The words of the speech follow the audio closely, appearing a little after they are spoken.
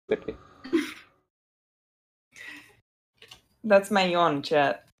Literally. That's my yawn,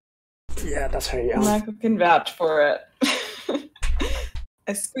 chat. Yeah, that's her yawn. Michael can vouch for it.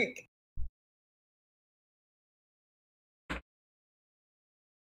 I squeak.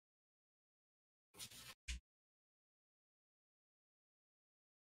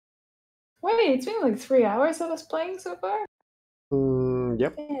 Wait, it's been like 3 hours of us playing so far?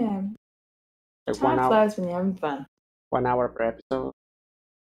 Yep. Damn. Like Time flies when you're having fun. 1 hour per episode.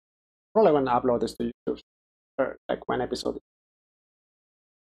 Probably when I upload this to YouTube. Or like one episode.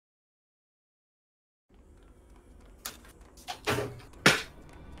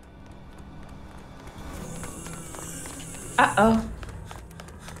 Uh-oh.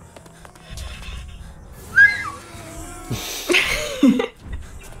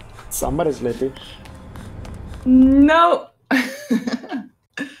 Somebody's sleepy. No!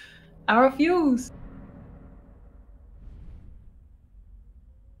 I refuse.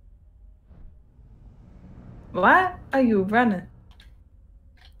 Why are you running?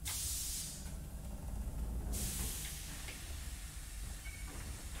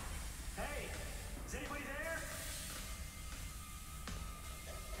 Hey, is anybody there?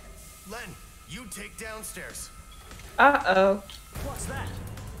 Len, you take downstairs. Uh-oh. What's that?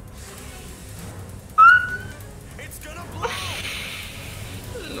 It's gonna blow!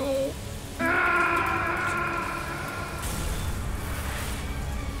 No.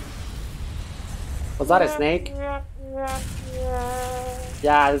 Was that a snake?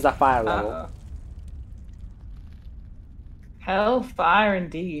 Yeah, it's a fire level. Uh-oh. Hellfire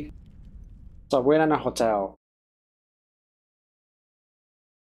indeed. So we're in a hotel.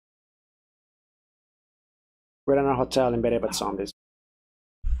 We're in a hotel invaded by zombies.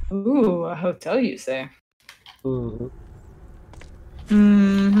 Ooh, a hotel you say? Mm-hmm.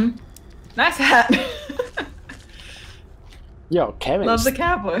 Mm-hmm. Nice hat. Yo, Kevin. Love the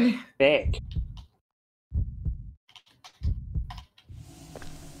cowboy. Big.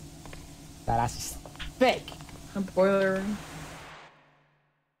 That ass is thick. A boiler room.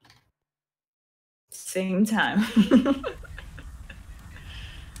 Same time.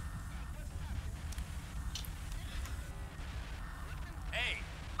 Hey!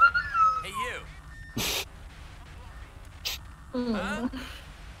 Hey, you! Huh?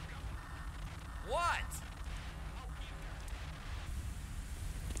 What?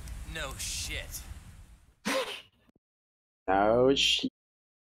 No shit. No shit.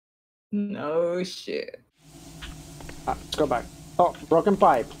 No shit. Let's go back. Oh, broken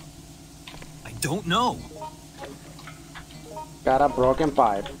pipe. I don't know. Got a broken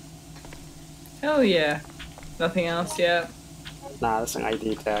pipe. Hell yeah. Nothing else yet. Nah, that's an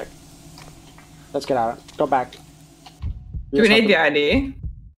ID tag. Let's get out. Go back. Do we need the ID?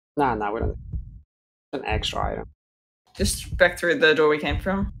 Nah, we don't. It's an extra item. Just back through the door we came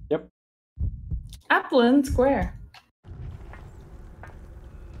from? Yep. Upland Square.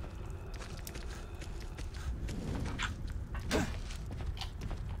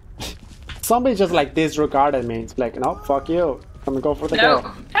 Somebody just like disregarded me. It's like, no, fuck you. Come and go for the No.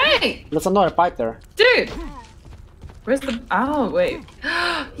 kill. Hey! There's another pipe there. Dude! Where's the... Oh, wait.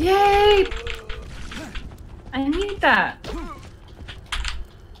 Yay! I need that.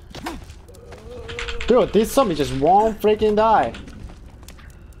 Dude, this zombie just won't freaking die.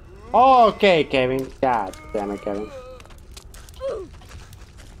 Okay, Kevin. God damn it, Kevin.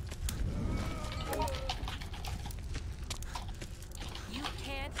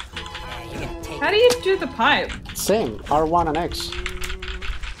 How do you do the pipe? Same, R1 and X.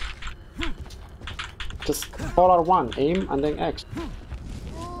 Just hold R1, aim, and then X.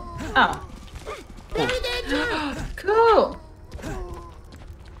 Oh. Yeah. Cool.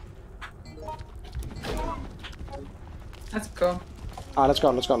 That's cool. Let's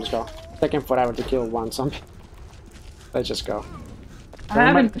go. Taking forever to kill one zombie. Let's just go.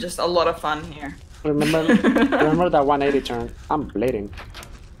 I'm having just a lot of fun here. Remember that 180 turn? I'm bleeding.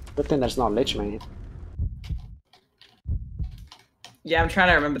 Good thing there's no lich man. Yeah, I'm trying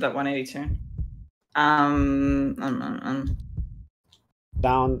to remember that 182.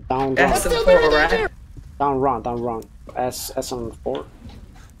 Down, S run. and 4, right? Down, run. S on 4.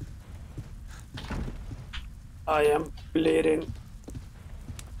 I am bleeding.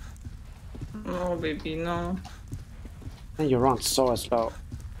 Oh, baby, no. And you run so slow.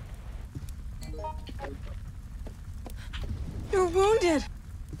 You're wounded.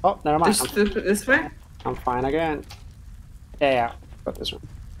 Oh, never mind. Just this way? I'm fine again. Yeah. Got this one.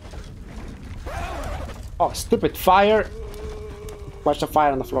 Oh, stupid fire! Watch the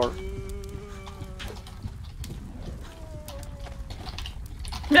fire on the floor.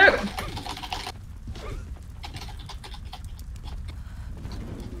 No!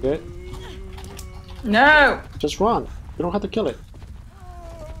 Good. No! Just run. You don't have to kill it.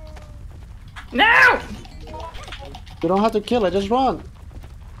 No! You don't have to kill it. Just run.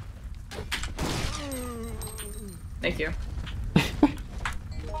 Thank you.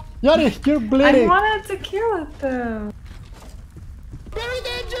 Yari, you're I bleeding. wanted to kill it though.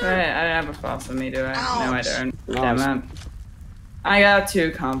 Right, I don't have a fast on me, do I? No, I don't. No, Damn it. I got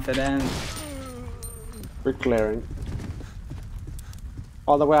too confident. we're clearing.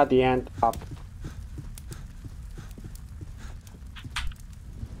 All the way at the end, up.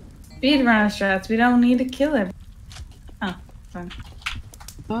 Speedrunner strats, we don't need to kill him. Oh, fine.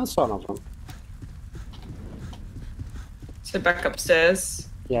 That's one of them. So back upstairs.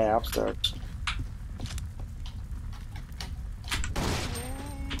 Yeah, upstairs.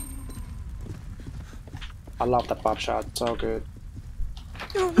 I love the pop shot. So good.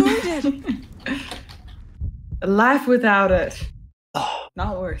 You're wounded. A life without it.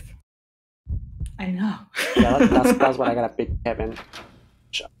 Not worth. I know. Yeah, that's what I gotta pick, Kevin.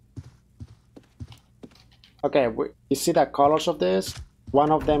 Okay, you see the colors of this?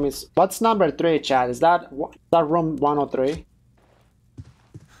 One of them is... What's number 3, Chad? Is that room 103?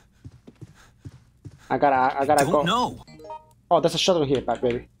 I gotta go. Don't know. Oh, there's a shotgun here,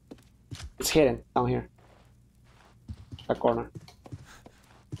 baby. It's hidden down here. That corner.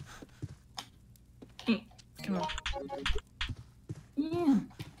 Come on. Yeah.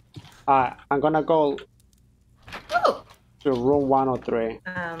 I'm gonna go Oh. to room 103.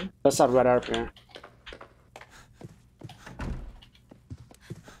 There's a red herb here.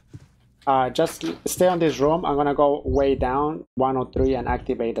 Just stay on this room. I'm gonna go way down 103 and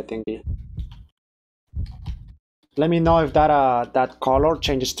activate the thingy. Let me know if that color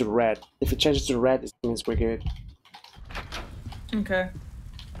changes to red. If it changes to red, it means we're good. Okay.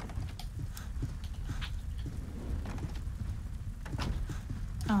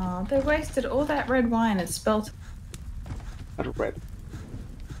 Oh, they wasted all that red wine and spelt. Not red.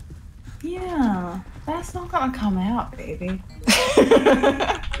 Yeah, that's not gonna come out, baby.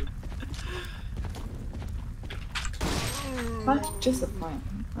 What? Just a point.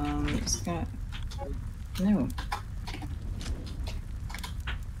 Just gonna. No.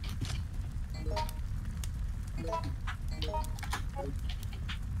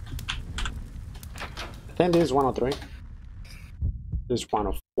 I think this is 103. This is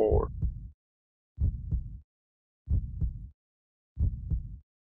 104.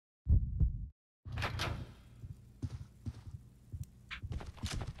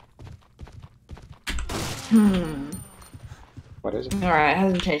 What is it? Alright,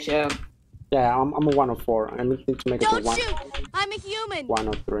 hasn't changed yet. Yeah, I'm a 104. I'm looking to make it Don't to shoot! I'm a human!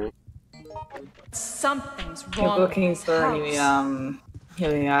 103. Something's You're wrong. looking with for the any house.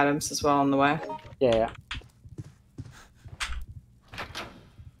 healing items as well on the way. Yeah.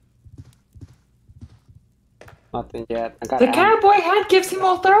 Nothing yet. I got The ammo. cowboy hat gives him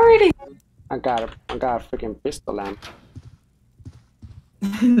authority. I got a freaking pistol amp.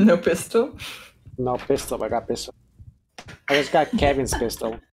 No pistol. No pistol, but I got pistol. I just got Kevin's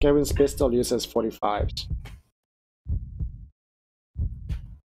pistol. Kevin's pistol uses 45s.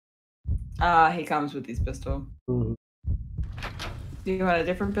 He comes with his pistol. Mm-hmm. Do you want a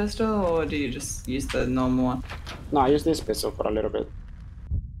different pistol, or do you just use the normal one? No, I use this pistol for a little bit.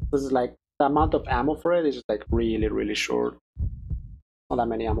 This is like, the amount of ammo for it is just like really, really short. Not that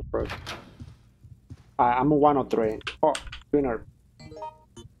many ammo for it. I'm a 103. Oh, winner.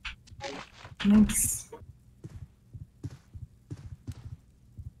 Thanks.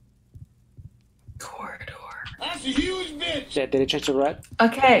 Corridor. That's a huge bitch. Yeah, did it change to red?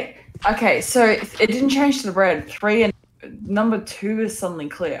 Okay, so it didn't change to the red. 3 and number 2 is suddenly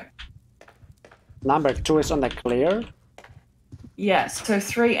clear. Number 2 is on the clear? Yes, so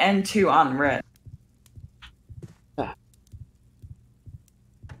 3 and 2 aren't red. Yeah.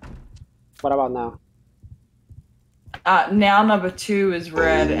 What about now? Now number 2 is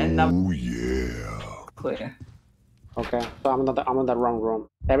red and number clear. Okay, so I'm in the wrong room.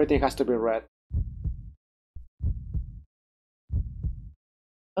 Everything has to be red.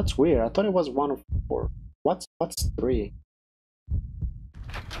 That's weird. I thought it was 104. What's 3?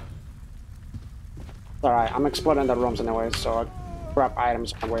 Alright, I'm exploring the rooms anyway, so I'll grab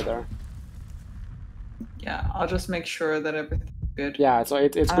items on my way there. Yeah, I'll just make sure that everything's good. Yeah, so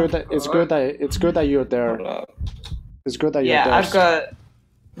it's good that you're there. Hold up. It's good that you're Yeah, there. I've got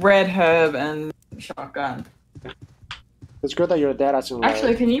red herb and shotgun. It's good that you're there as in like,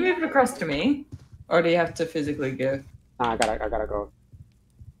 Actually, can you move it across to me? Or do you have to physically go? I gotta go.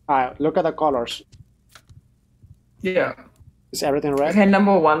 Alright, look at the colors. Yeah. Is everything red? Okay,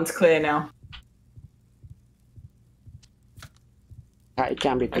 number 1's clear now. It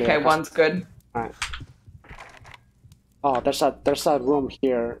can be clear. Okay, one's good. Alright. Oh, there's a room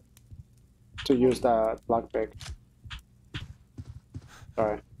here to use the lockpick.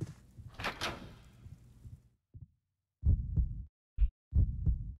 Sorry.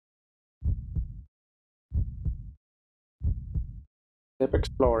 Keep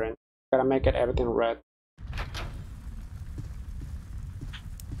exploring. Gotta make it everything red.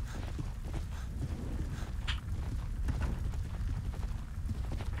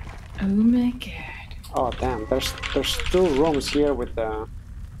 Oh my god. Oh damn, there's 2 rooms here with the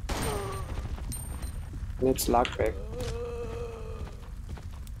needs lockpick.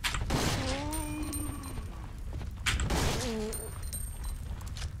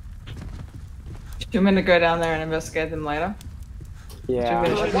 Do you want me to go down there and investigate them later? Yeah.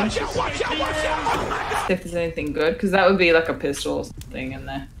 See if there's anything good, because that would be like a pistol or something in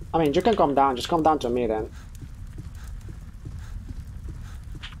there. I mean, you can come down. Just come down to me then.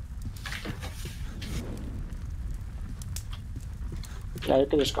 Yeah, you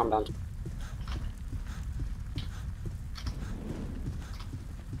can just come down.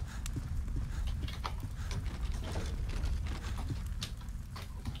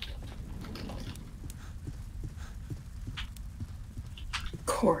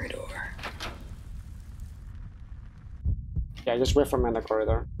 Corridor. Yeah, just wait for me in the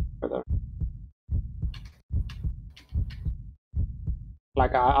corridor.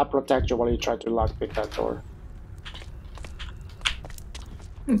 Like, I'll protect you while you try to lockpick that door.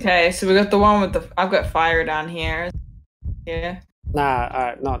 Okay, so we got the one with the. I've got fire down here. Yeah.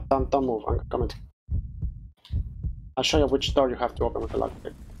 Nah, no, don't move. I'm coming. I'll show you which door you have to open with the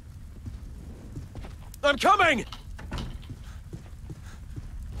lockpick. I'm coming!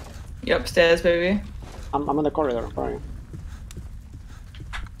 You upstairs, baby? I'm in the corridor. Where are you?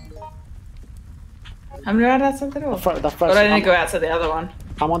 I'm right outside the door. The first. But I didn't go outside the other one.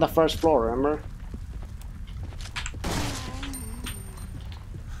 I'm on the first floor. Remember?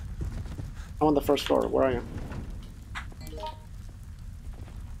 I'm on the first floor. Where are you?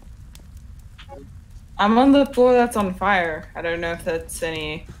 I'm on the floor that's on fire. I don't know if that's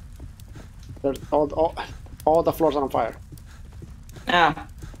any. There's all the floors are on fire. Oh,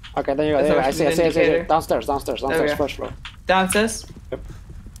 Okay, there you go. That's There you go. what I you see. did indicator. Downstairs, Okay. first floor. downstairs. Yep.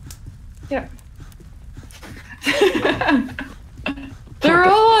 Yep. They're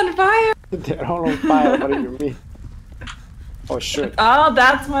all on fire. They're all on fire. What do you mean? Oh shit! Oh,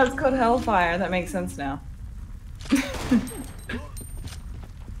 that's why it's called Hellfire. That makes sense now.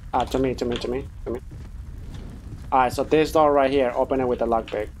 To me. Alright, so this door right here, open it with the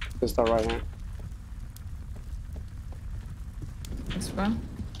lockpick. This door right here. This one.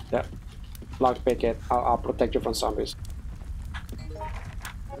 Yep. Lockpick it. I'll protect you from zombies.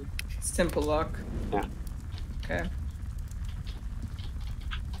 Simple lock. Yeah. Okay.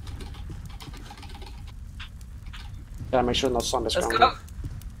 Gotta make sure no zombies Let's come go. in.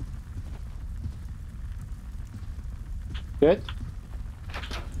 Good?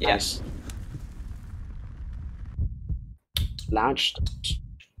 Yes. Launched.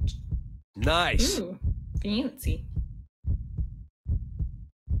 Nice. Ooh, fancy.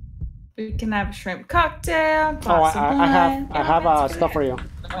 We can have a shrimp cocktail. Oh, glass of wine. I have stuff for you.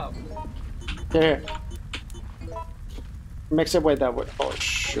 Oh. Here. Mix it with that. Oh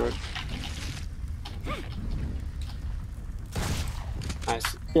shoot.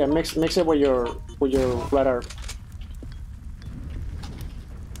 Nice. Yeah, mix it with your red herb.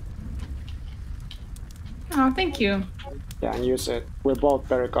 Oh, thank you. Yeah, and use it. We're both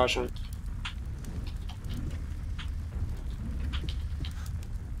very cautious.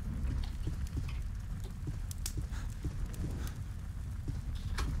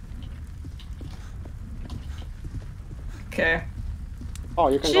 Okay. Oh,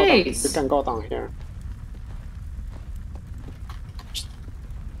 you can go down. Jeez. You can go down here.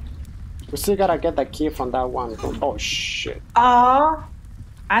 We still gotta get the key from that one room. Oh shit. Oh,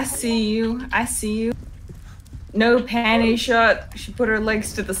 I see you. I see you. No panty shot. She put her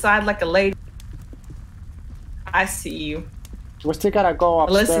legs to the side like a lady. I see you. We still gotta go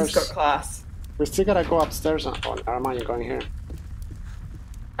upstairs. Alyssa's got class. We still gotta go upstairs. And, oh, never mind. You're going here.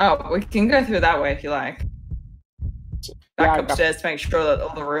 Oh, we can go through that way if you like. Back Yeah, upstairs to make sure that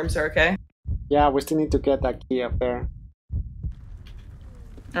all the rooms are okay. Yeah, we still need to get that key up there.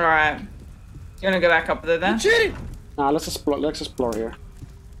 All right. You wanna go back up there then? Cheating! Nah, let's explore here.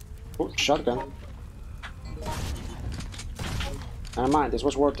 Oh, shotgun. Never mind. This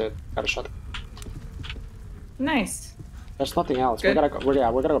was worth it. Got a shotgun. Nice. There's nothing else. Good. We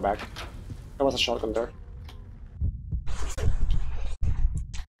gotta go back. There was a shotgun there.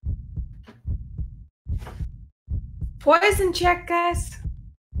 Poison check, guys.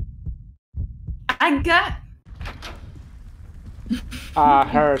 I got.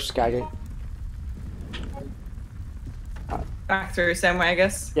 Her Skaggy. Back through the same way, I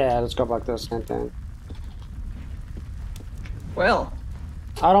guess. Yeah, let's go back to the same thing. Well.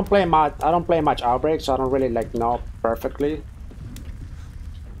 I don't play much Outbreak, so I don't really like know perfectly.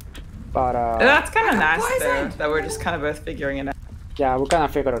 But That's kind of nice though, that we're just kind of both figuring it out. yeah, we kind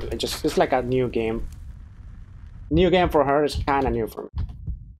of figured it. It's like a new game. New game for her is kind of new for me.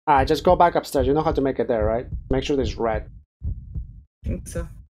 Alright, just go back upstairs. You know how to make it there, right? Make sure there's red. I think so.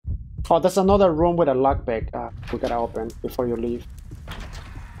 Oh, there's another room with a lockpick. We gotta open before you leave.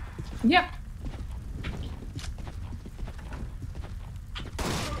 Yep.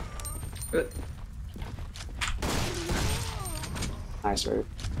 Nice, right?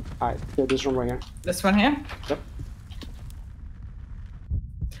 Alright, yeah, this room right here. This one here? Yep.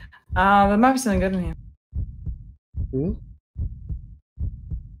 There might be something good in here. Hmm?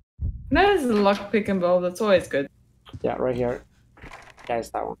 No, there's a lockpick involved. That's always good. Yeah, right here. Yeah, it's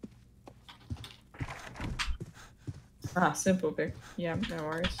that one. Simple pick. Yeah, no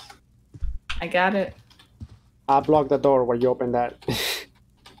worries. I got it. I blocked the door where you opened that.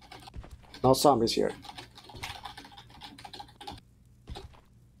 No zombies here.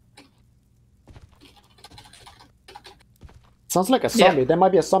 Sounds like a zombie. Yeah. There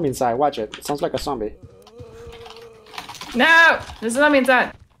might be a zombie inside. Watch it. It sounds like a zombie. No! There's nothing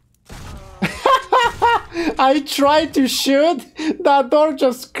inside. I tried to shoot. That door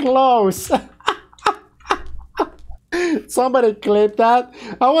just closed. Somebody clipped that.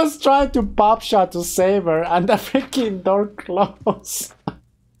 I was trying to pop shot to save her, and the freaking door closed.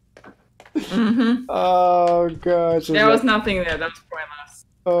 Mm-hmm. Oh gosh. There was nothing there. That's pointless.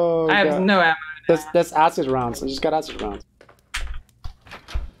 Oh, I have God. no ammo. There's acid rounds. I just got acid rounds.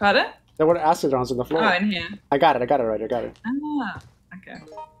 Pardon? There were acid rounds on the floor. Oh, in here. I got it right. I got it. Ah, okay.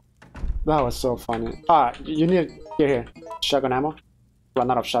 That was so funny. You need here. Shotgun ammo.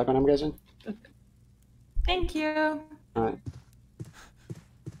 Run out of shotgun, I'm guessing. Thank you.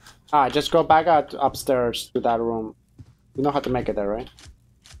 Alright, just go back out upstairs to that room. You know how to make it there, right?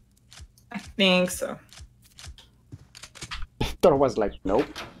 I think so. Thor was like, nope.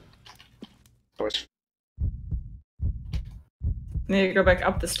 Need to go back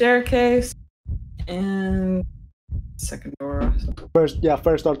up the staircase. And second door. First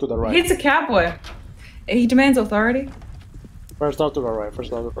door to the right. He's a cowboy. He demands authority. First door to the right.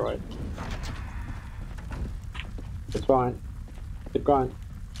 First door to the right. Keep going. Keep going.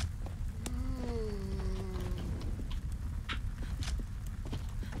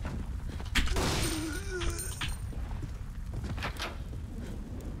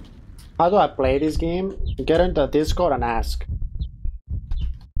 How do I play this game? Get into Discord and ask.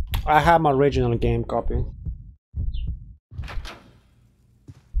 I have my original game copy.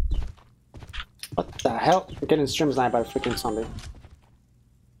 What the hell? I'm getting stream sniped by a freaking zombie.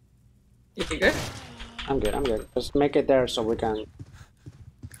 You good? I'm good. Just make it there so we can...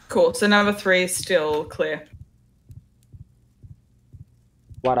 Cool, so number 3 is still clear.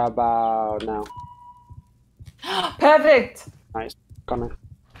 What about now? Perfect! Nice. Come in.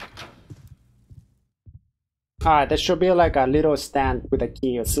 Alright, there should be like a little stand with a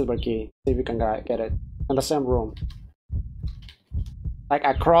key, a silver key. See if you can get it. In the same room. Like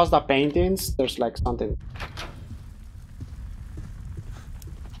across the paintings, there's like something.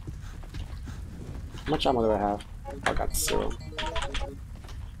 How much ammo do I have? I got 0.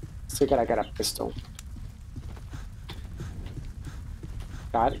 So gotta get a pistol.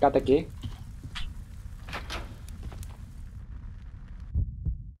 Got the key.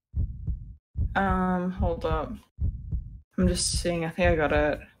 Hold up. I'm just seeing, I think I got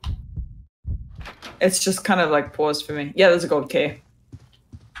it. It's just kind of like paused for me. Yeah, there's a gold key.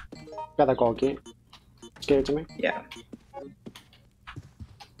 Got a gold key. Give it to me. Yeah.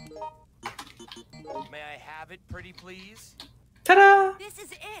 May I have it, pretty please? Ta-da! This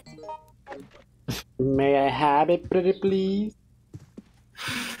is it. May I have it, pretty please?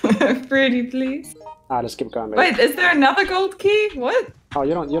 Pretty please. Let's keep going. Baby. Wait, is there another gold key? What? Oh,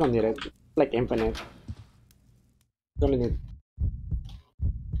 you don't need it. Like infinite. You only need.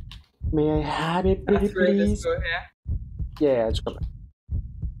 May I have it, pretty please? Yeah, let's go back.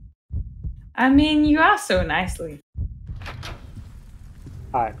 I mean, you are so nicely.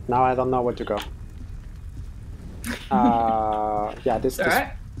 Alright, now I don't know where to go. Yeah, this.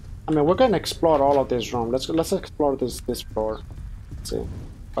 Alright. I mean, we're gonna explore all of this room. Let's explore this floor. Let's see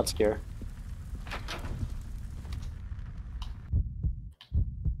what's here.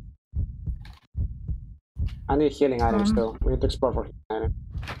 I need healing items too. We need to explore for healing items.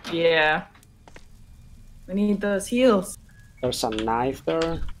 Yeah. We need those heals. There's a knife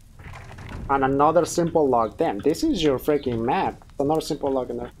there. And another simple lock. Damn, this is your freaking map. Another simple lock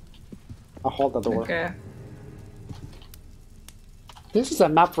in there. I'll hold the door. Okay. This is a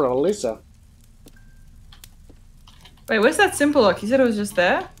map for Elisa. Wait, where's that simple lock? You said it was just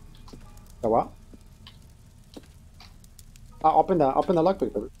there? The what? Open the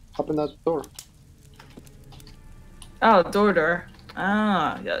lockpick. Open the door. Oh, door.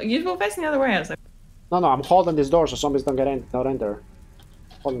 Ah, you were facing the other way. I was like, No, I'm holding this door so zombies don't get in, not enter.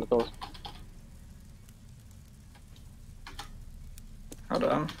 Holding the door. hold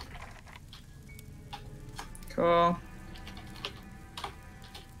on. Cool.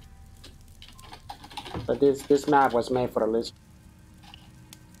 But this map was made for Elisa.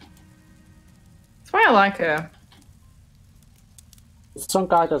 That's why I like her. Some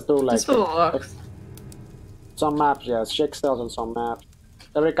characters do like This little looks. some maps, yeah, she excels on some maps.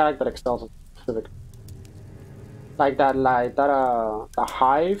 Every character excels on specific. Like that the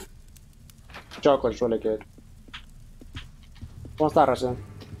Hive chocolate's really good. What's that, Resident?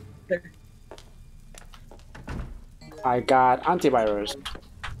 I got antivirus.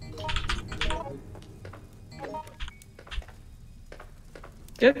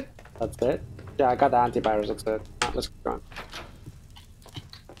 Good. That's it. Yeah, I got the antivirus, that's it. Let's keep going.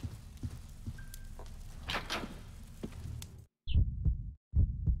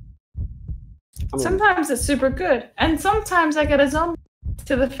 Sometimes it's super good, and sometimes I get a zombie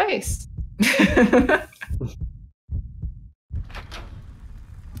to the face.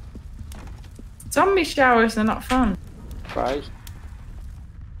 Zombie showers are not fun. Right.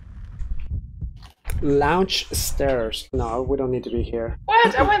 Lounge stairs. No, we don't need to be here.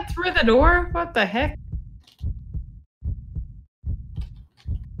 What? I went through the door? What the heck?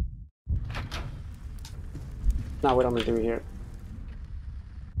 No, we don't need to be here.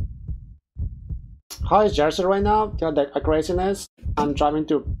 How is Jersey right now? You know, the craziness. I'm driving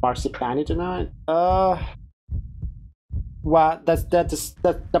to Parsippany tonight. Well, that's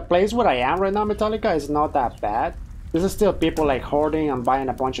the place where I am right now, Metallica, is not that bad. This is still people like hoarding and buying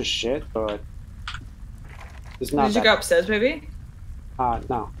a bunch of shit, but it's not. Did you go upstairs, maybe?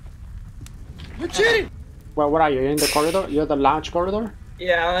 No. You're cheating! Well, where are you? You're in the corridor? You're the lounge corridor?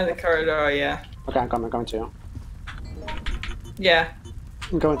 Yeah, I'm in the corridor, yeah. Okay, I'm coming to you. Yeah.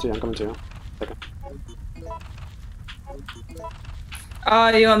 I'm coming to you. Okay. Oh,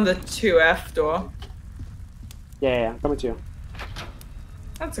 you're on the 2F door. Yeah, I'm coming to you.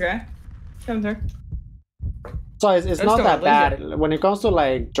 That's okay. Come through. So it's Just not don't that lose bad. When it comes to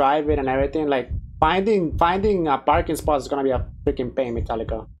like driving and everything, like finding a parking spot is gonna be a freaking pain,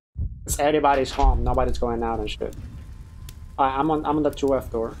 Metallica. Cause everybody's home, nobody's going out and shit. I'm on the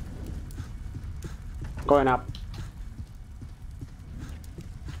 2F door. Going up.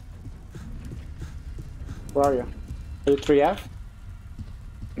 Where are you? Are you 3F?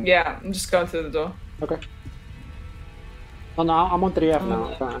 Yeah, I'm just going through the door. Okay. Oh no, I'm on 3F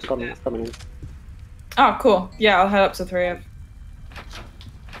now. I'm coming in. Oh, cool. Yeah, I'll head up to 3F.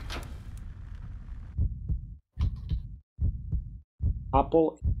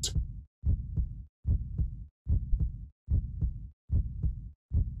 Apple.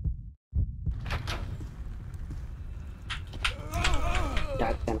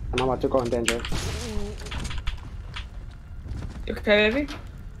 God damn, I'm about to go in danger. You okay, baby?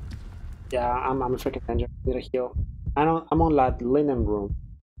 Yeah, I'm a freaking danger. Need a heal. I'm on that linen room.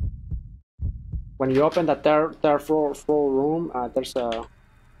 When you open the third floor room, there's a.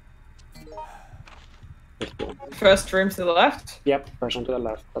 First room to the left. Yep, person to the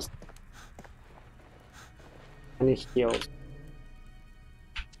left. That's... I need heals.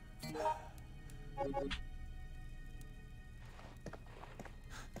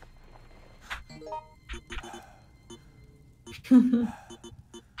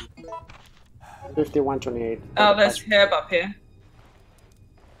 $51.28. Oh, there's herb up here.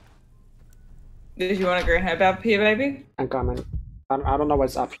 Did you want a green herb up here, baby? I'm coming. I don't know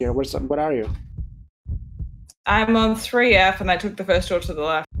what's up here. What are you? I'm on 3F and I took the first door to the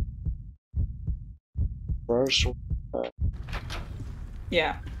left. First,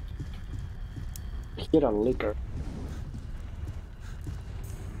 Yeah. hit a liquor.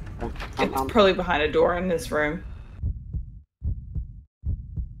 Okay. It's probably behind a door in this room.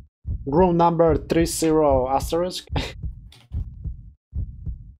 Room number 30 asterisk.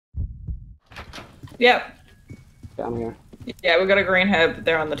 Yep. Yeah, I'm here. Yeah, we got a green herb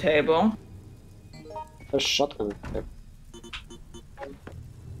there on the table. There's shotgun.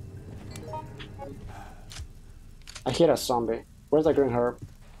 I hit a zombie. Where's the green herb?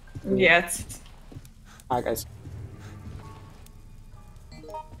 Yeah, it's... Hi guys.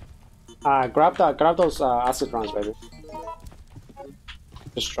 Grab those acid rounds, baby.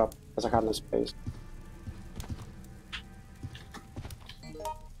 Just drop, because I have no space.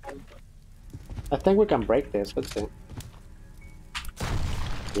 I think we can break this. Let's see.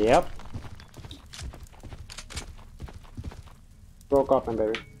 Yep. Broke open,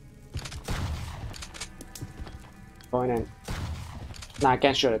 baby. Going in. Nah, I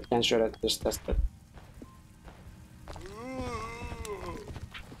can't shoot it. Can't shoot it. Just test it.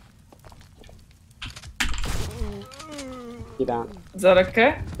 Get down. Is that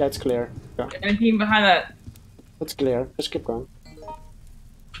okay? Yeah, it's clear. Go. Anything behind that? It's clear. Just keep going.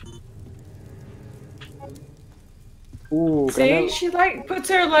 Ooh, See, she like puts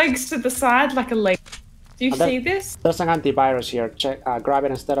her legs to the side like a leg. Do you And then- see this? There's an antivirus here. Check. Grab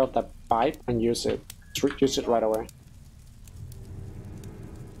it instead of the pipe and use it. Use it right away.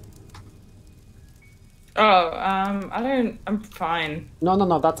 Oh, I don't. I'm fine. No.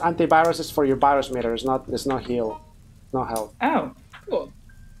 That's antivirus is for your virus meter. It's not. It's not heal. No health. Oh, cool.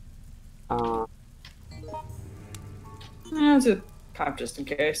 Uh, It's a pipe just in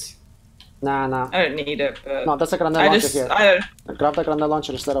case. nah. I don't need it, but No, that's a grenade I launcher just here. I Grab the grenade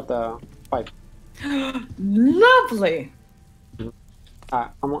launcher instead of the pipe. Lovely.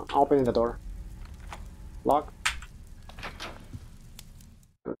 I'm opening the door. Lock.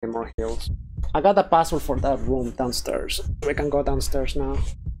 Okay, more heals. I got the password for that room downstairs. We can go downstairs now.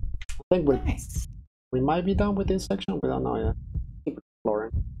 I think Nice. we might be done with this section. We don't know yet. Keep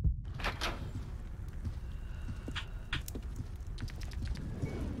exploring.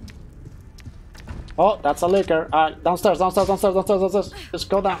 Oh, that's a liquor. Downstairs. Just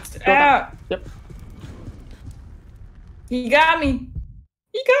go down. Go down. Out. Yep. He got me.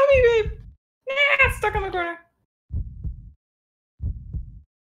 He got me, babe. Yeah, stuck in the corner.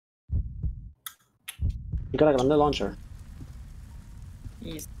 You got a grenade launcher.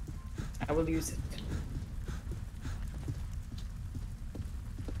 Yes. I will use it.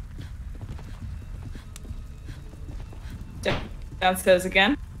 Downstairs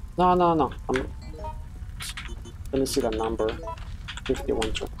again. No. Let me see the number.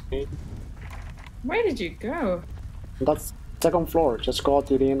 5128. Where did you go? That's second floor. Just go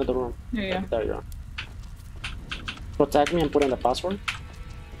to the end of the room. Yeah. There you are. Protect me and put in the password.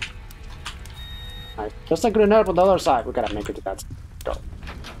 Alright. There's a grenade on the other side. We gotta make it to that. Go.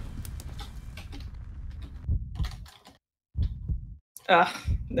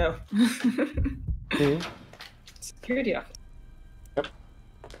 No. Mhm. Security officer. Yep.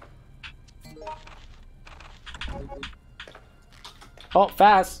 Oh,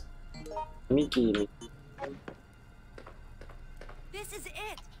 fast! Mickey. This is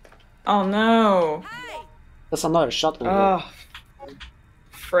it. Oh no. Hey. There's another shotgun here. Oh.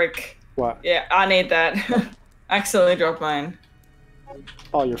 Frick. What? Yeah, I need that. I accidentally dropped mine.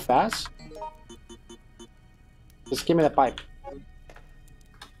 Oh, you're fast? Just give me the pipe.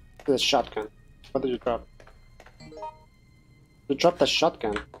 The shotgun. What did you drop? You dropped the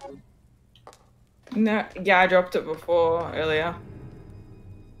shotgun. No, yeah, I dropped it before earlier.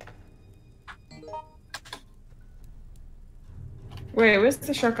 Wait, where's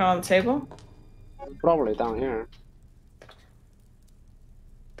the shotgun on the table? Probably down here.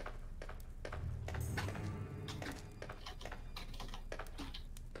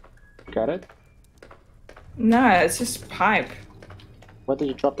 Got it? No, it's just pipe. Where did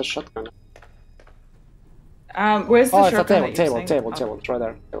you drop the shotgun? Where's the Oh, it's a shotgun? table, that you were saying? table. It's right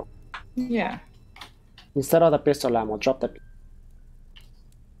there. Table. Yeah. Instead of the pistol ammo, drop the... There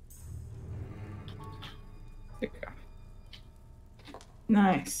you go.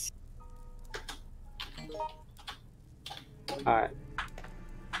 Nice. Alright.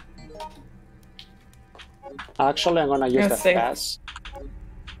 Actually, I'm gonna use Yeah, the safe. fast.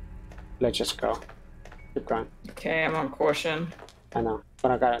 Let's just go. Keep going. Okay, I'm on caution. I know.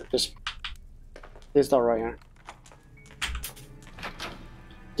 But I gotta just... This door right here.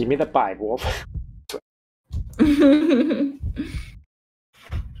 Give me the pipe, Wolf.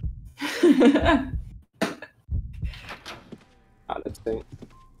 Let's see.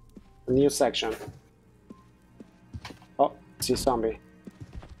 New section. Oh, see zombie.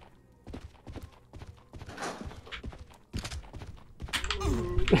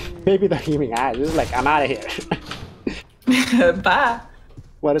 Maybe the healing eyes. It's like, I'm out of here. Bye.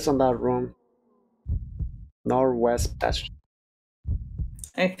 What is on that room? Northwest passage.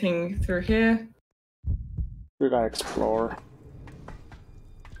 Anything through here? We gotta explore.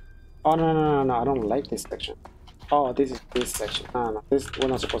 Oh no! I don't like this section. Oh, this is this section. No. This we're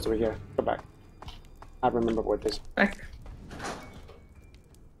not supposed to be here. Go back. I remember what this. Back.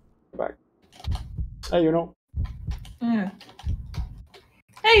 Go back. Hey, you know. Yeah.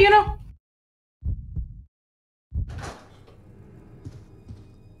 Hey, you know.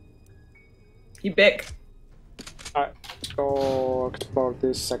 You big. Alright, let's go explore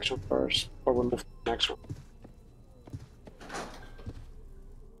this section first before we move to the next one.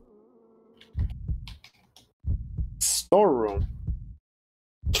 Storeroom.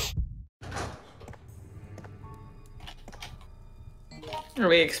 Are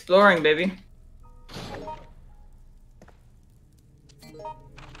we exploring, baby?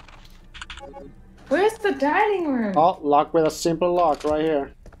 Where's the dining room? Oh, lock with a simple lock right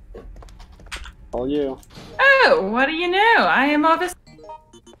here. All you. Oh, what do you know? I am obviously.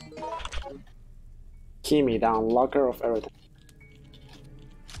 Kimmy, the unlocker of everything.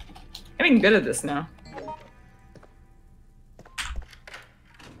 Getting good at this now.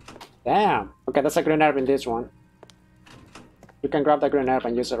 Damn. Okay, that's a green herb in this one. You can grab the green herb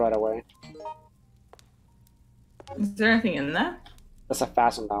and use it right away. Is there anything in there? That's a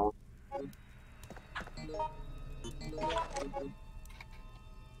fast on that one.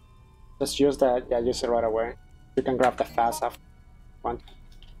 Just use that. Yeah, use it right away. You can grab the fast after one.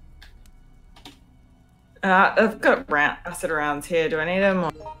 I've got acid rounds here. Do I need them?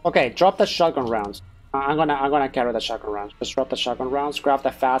 Or... Okay, drop the shotgun rounds. I'm gonna carry the shotgun rounds. Just drop the shotgun rounds. Grab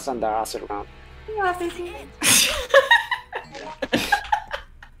the fast and the acid round.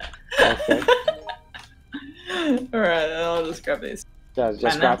 Okay. Alright, I'll just grab these. Yeah,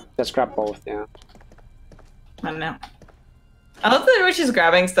 just grab both. Yeah. I know. I love that when she's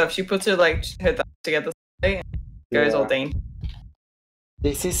grabbing stuff, she puts her like her thumb together and goes all dainty.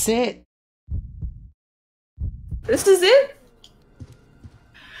 This is it. This is it?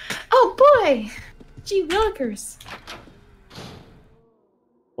 Oh boy! Gee willikers.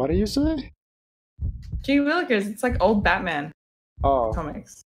 What do you say? Gee willikers, it's like old Batman Oh.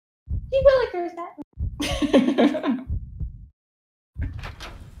 comics. Gee willikers, Batman.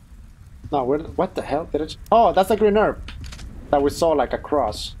 No, what the hell did it? Oh, that's the green herb that we saw like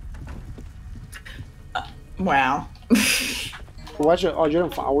across. Wow. What you? Oh, you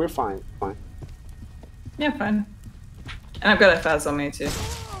don't find. Oh, we're fine. Fine. Yeah, fine. And I've got a faz on me too.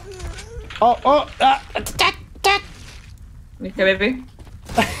 Oh. You okay, baby?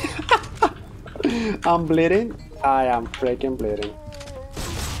 I'm bleeding. I am freaking bleeding.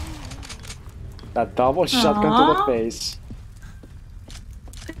 That double shotgun to the face.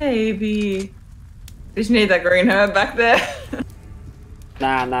 Baby. Did you need that green herb back there?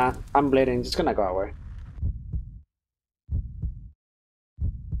 Nah. I'm bleeding. Just gonna go away.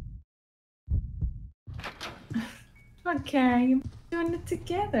 Okay, we're doing it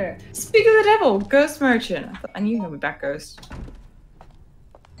together. Speak of the devil, ghost merchant. I knew you had me back, ghost.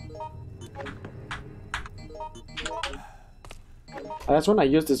 That's when I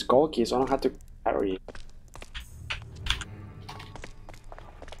use this gold key, so I don't have to carry it.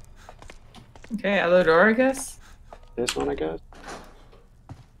 Okay, other door, I guess. This one, I guess.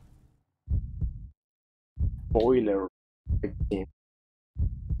 Boiler. Again.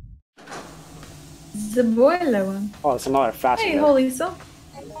 The boiler one. Oh, there's another fastener. Hey, holy soul.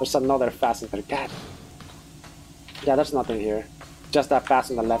 There's another fastener. God. Yeah, there's nothing here. Just that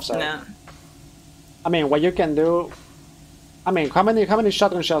fast on the left side. No. I mean, what you can do. I mean, how many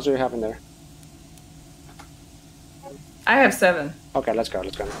shotgun shells do you have in there? I have 7. Okay, let's go.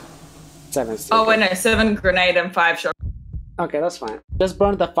 7. Oh, wait, no, 7 grenade and 5 shot. Okay, that's fine. Just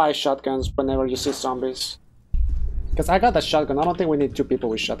burn the 5 shotguns whenever you see zombies. Because I got the shotgun. I don't think we need 2 people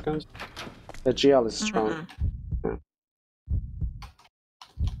with shotguns. The GL is strong. Yeah.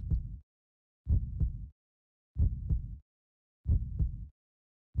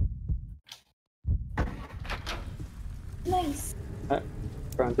 Nice.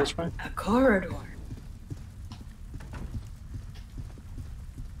 Burn this way. A corridor.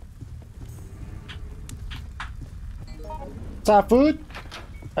 What's up, food?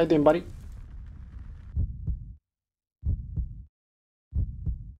 How you doing, buddy?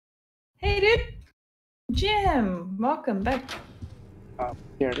 Hey, dude. Jim, welcome back.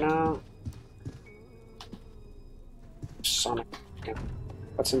 Here now. Sonic. Okay.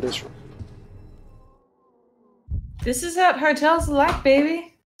 What's in this room? This is what hotels are like,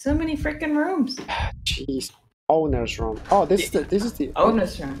 baby. So many freaking rooms. Jeez. Owner's room. Oh, this is the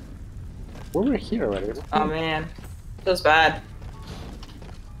Owner's room. We were here already. Oh man, feels bad.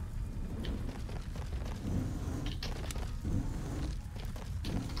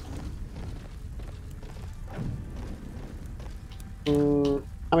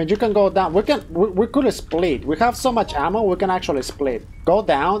 I mean, you can go down. We could split. We have so much ammo. We can actually split. Go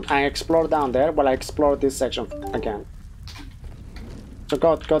down and explore down there while I explore this section again. So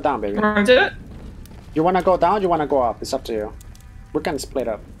go down, baby. Wanna do it? You wanna go down? You wanna go up? It's up to you. We can split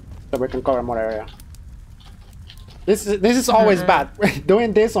up so we can cover more area. This is always bad.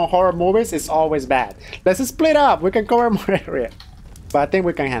 Doing this on horror movies is always bad. Let's split up. We can cover more area, but I think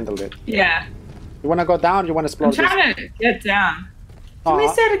we can handle it. Yeah. You wanna go down? You wanna explore I'm trying to get down. Can we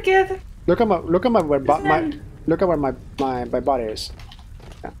stay together? Look at where my body is.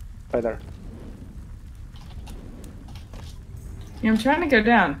 Yeah, right there. Yeah, I'm trying to go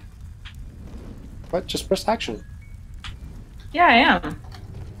down. What? Just press action. Yeah, I am.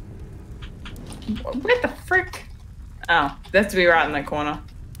 What the frick? Oh, that's to be right in the corner.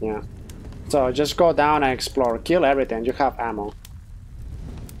 Yeah. So just go down and explore. Kill everything. You have ammo.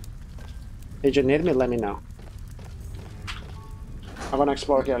 If you need me, let me know. I'm gonna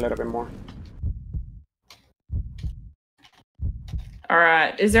explore here a little bit more.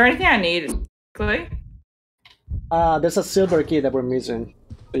 Alright, is there anything I need? Quickly? There's a silver key that we're missing.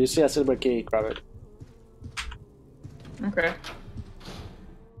 So you see a silver key, grab it. Okay.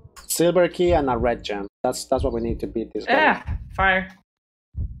 Silver key and a red gem. That's what we need to beat this guy. Ah, fire.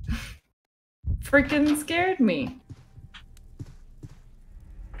 Freaking scared me.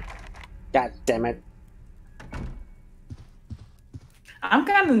 God damn it. I'm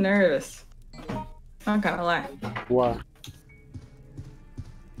kind of nervous. I'm kind of like, What?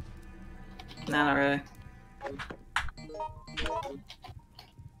 nah, not really.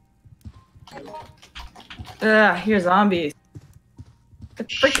 Here's zombies. The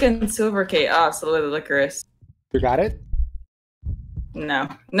freaking silver key. Oh, it's the licorice. You got it? No.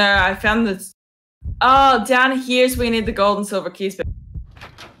 No, I found this. Oh, down here's where you need the gold and silver keys.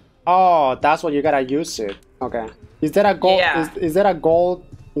 Oh, that's what you gotta use it. Okay. Is there a gold? Yeah. Is there a gold?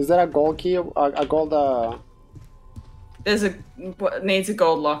 Is there a gold key? A gold? There's a what needs a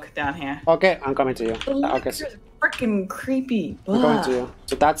gold lock down here. Okay, I'm coming to you. The Okay. licorice is freaking creepy. I'm coming to Ugh. you.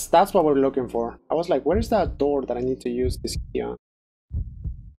 So that's what we're looking for. I was like, where is that door that I need to use this key on?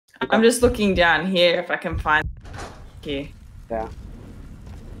 I'm just looking down here if I can find the key. Yeah.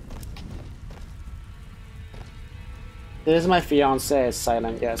 This is my fiance,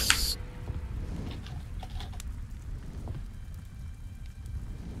 Silent, yes.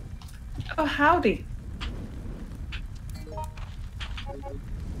 Oh, howdy.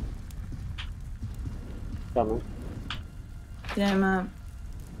 Coming. Damn it.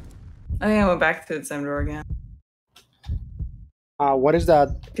 I think I went back to the same door again. What is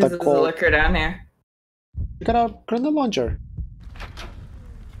that? Because there's a liquor down here. You got a grenade launcher.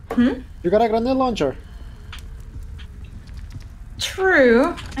 Hmm? You got a grenade launcher.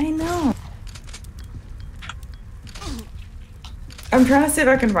 True. I know. I'm trying to see if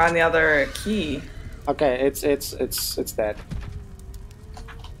I can find the other key. Okay, it's dead.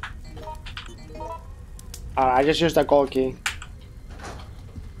 I just used a gold key.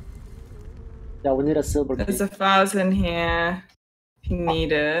 Yeah, we need a silver key. There's a vase in here. If you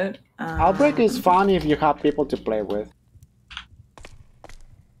need it. Outbreak is fun if you have people to play with.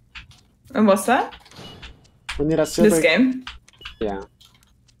 And what's that? We need a silver. This game? Yeah.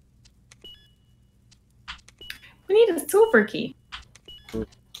 We need a silver key. What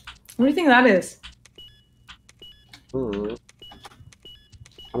do you think that is? Hmm.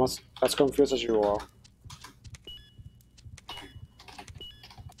 I'm as confused as you are.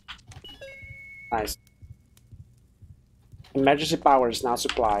 Nice. Emergency power is now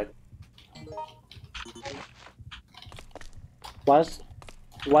supplied.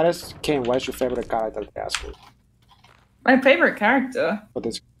 What is Kim? What is your favorite character? They ask me. My favorite character? For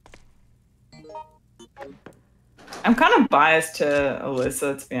this. I'm kind of biased to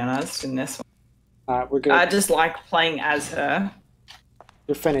Alyssa, to be honest, in this one. We're good. I just like playing as her.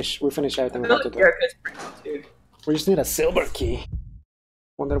 We finished everything we I got to like do. Yurika's pretty good too. We just need a silver key.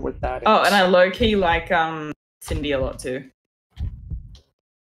 Wonder what that is. Oh, and I low-key like Cindy a lot too.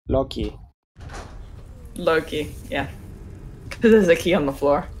 Loki. Low-key, yeah. Because there's a key on the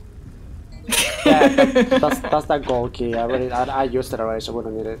floor. Yeah, that's that gold key. I used it already, so we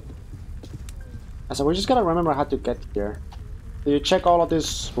don't need it. So we just gotta remember how to get here. Do you check all of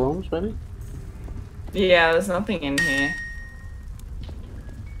these rooms, maybe? Yeah, there's nothing in here.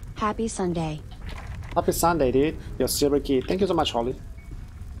 Happy Sunday. Happy Sunday, dude. Your silver key. Thank you so much, Holly.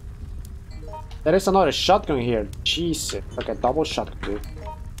 There is another shotgun here. Jesus. Okay, double shotgun, dude.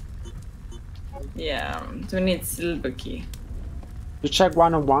 Yeah, so we need silver key. You check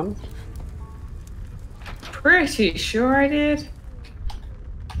 1-on-1? Pretty sure I did.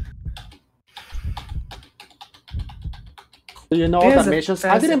 Do you know all There's the a missions?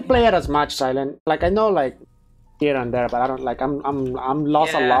 I didn't fascinating- play it as much, Silent. Like I know, like here and there, but I don't like. I'm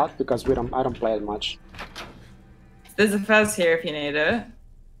lost a Yeah. lot because I don't play it much. There's a fez here if you need it.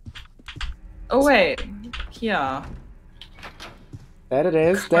 Oh wait, yeah. There it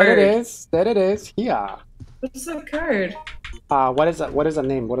is. There it is. There it is. Yeah. What's the code? What is that? What is the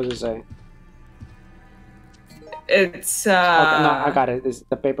name? What does it say? It's Okay, no, I got it.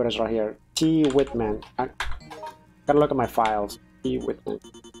 The paper is right here. T. Whitman. I gotta look at my files. T. Whitman.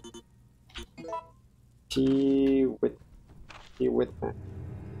 T. Whitman.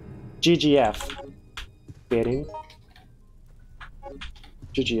 GGF. Getting.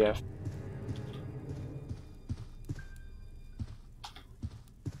 GGF.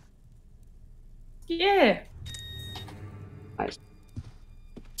 Yeah. Nice.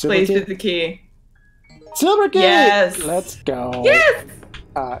 Please with the key. Silver key! Yes. Let's go. Yes!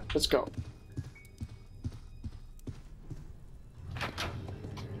 Let's go.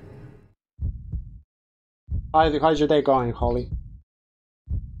 How's your day going, Holly?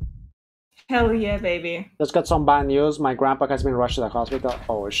 Hell yeah, baby. Just got some bad news. My grandpa has been rushed to the hospital.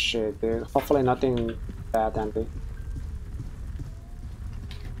 Oh shit, dude. Hopefully nothing bad, Andy.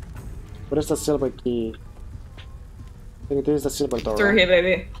 What is the silver key? I think it is the silver door. Through here,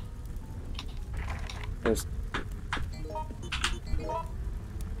 baby. Yes.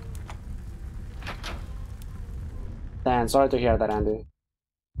 Dan, sorry to hear that, Andy.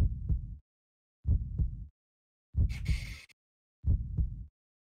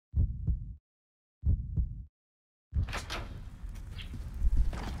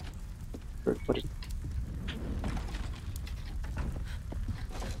 What is...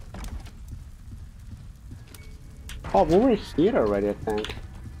 Oh, we were here already, I think.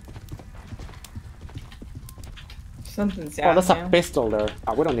 Something's Oh, down that's here. a pistol there.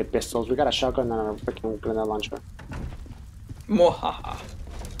 Oh, we don't need pistols. We got a shotgun and a freaking grenade launcher. Mwahaha.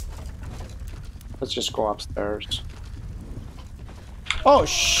 Let's just go upstairs. Oh,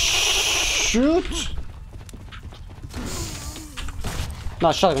 shoot!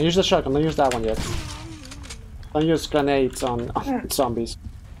 No, shotgun. Use the shotgun. Don't use that one yet. Don't use grenades on zombies.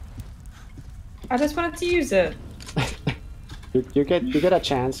 I just wanted to use it. You get a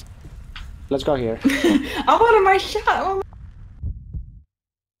chance. Let's go here. I wanted my shot.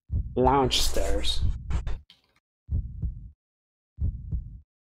 Lounge stairs.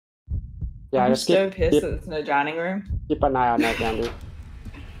 Yeah, I'm just so keep, pissed that there's no dining room. keep an eye on that, Andy.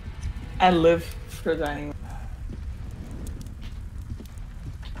 I live for dining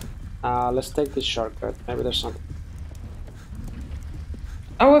room. Let's take this shortcut. Maybe there's something.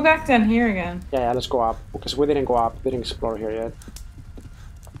 Oh, we're back down here again. Yeah, let's go up. Because we didn't go up. We didn't explore here yet.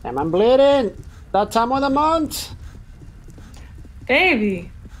 Damn, I'm bleeding! That time of the month!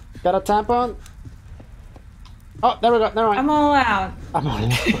 Baby, Got a tampon? Oh, there we go. Never mind. I'm all out. I'm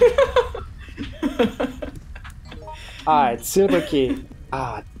on Alright, silver key.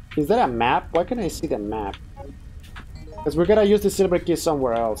 Is that a map? Why can't I see the map? Because we're gonna use the silver key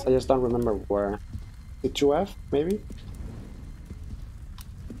somewhere else. I just don't remember where. The 2F, maybe?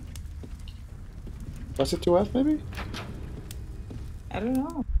 Was it 2F, maybe? I don't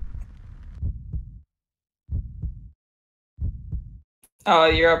know. Oh,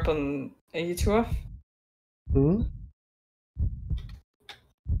 you're up on 82F? Hmm?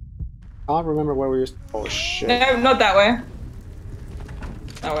 I don't remember where we used. Oh shit. No, not that way.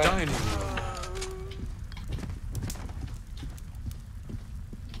 That way. Dining.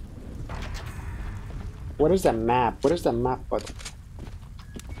 What is the map? What is the map button?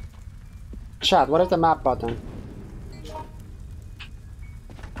 Chat, what is the map button?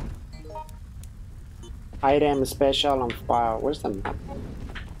 Item special on file. Where's the map?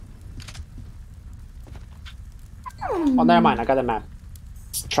 Oh, never mind. I got the map.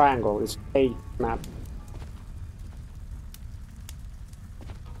 It's triangle. It's a map.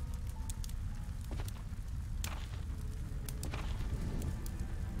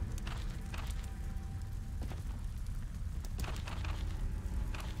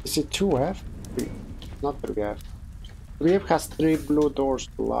 Is it 2F? Not 3F. 3F has 3 blue doors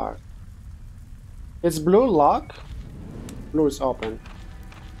to lock. Is blue lock? Blue is open.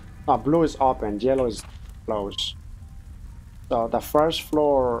 No, blue is open. Yellow is closed. So the first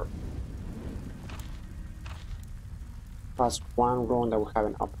floor has one room that we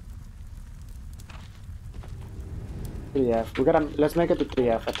haven't opened. 3F. We gotta. Let's make it to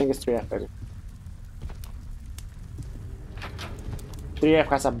 3F. I think it's 3F, baby. 3F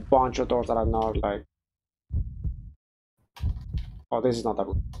has a bunch of doors that are not like. Oh, this is not a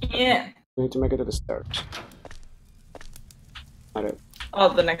room. Yeah. We need to make it to the stairs. Not it.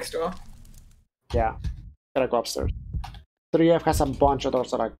 Oh, the next door. Yeah. Gotta go upstairs. 3F has a bunch of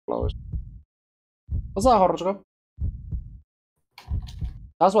doors that are closed. What's that, horoscope?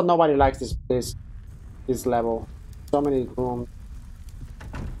 That's what nobody likes this level. So many rooms.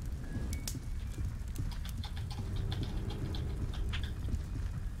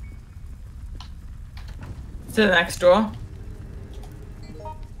 To the next door.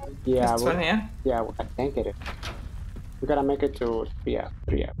 Yeah, This one here. yeah, I think it is. We gotta make it to 3F,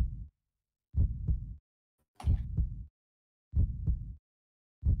 3F.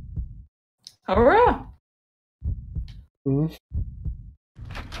 Hurrah! Mm.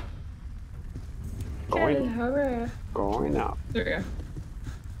 Okay, hurrah. Going up. There we go.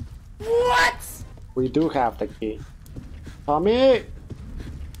 What? We do have the key. Tommy!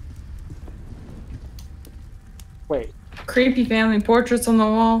 Wait, Creepy family portraits on the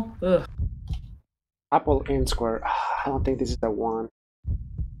wall. Ugh. Apple in square. I don't think this is the one. I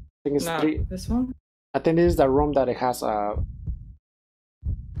think it's No, 3. this one? I think this is the room that it has a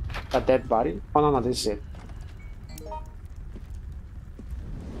dead body. Oh no, this is it.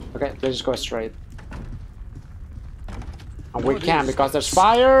 Okay, let's just go straight. And we can't because there's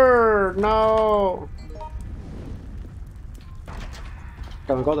fire! No!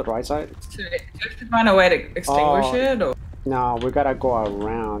 Can we go to the right side? Do you have to find a way to extinguish Oh. it? Or? No, we gotta go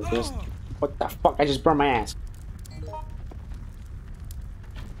around. This. What the fuck? I just burned my ass.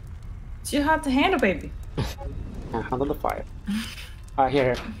 It's your hard to handle, baby. Can't handle the fire.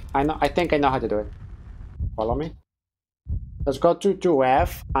 Here. I think I know how to do it. Follow me. Let's go to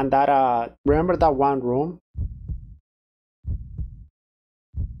 2F and that remember that one room?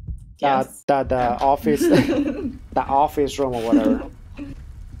 Yes. The office the office room or whatever.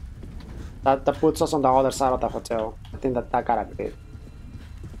 That puts us on the other side of the hotel. I think that gotta be it.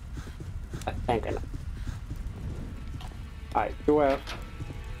 I think I know. Alright, 2F.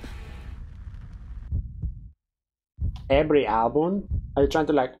 Every album? Are you trying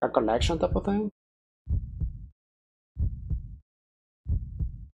to like a collection type of thing?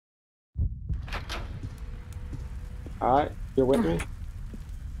 Alright, you with me?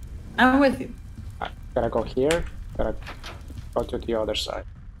 I'm with you. Alright, gotta go here, gotta go to the other side.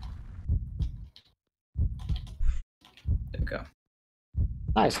 There we go.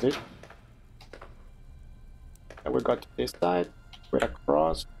 Nice, dude. And we got to this side with a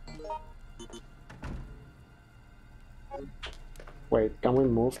cross. Wait, can we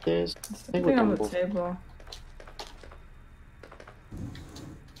move this? I think we Something on can the move. table.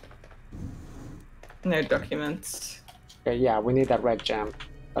 No documents. Okay, yeah, we need that red gem.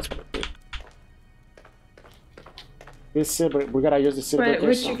 That's what it is. This silver, we gotta use the silver Wait, gear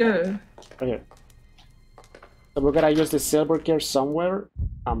where'd you go? right here. So we gotta use the silver gear somewhere,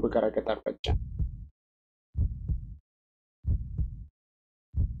 and we gotta get that red gem.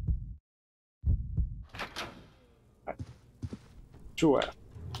 Right. 2F.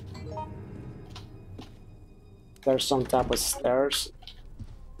 There's some type of stairs.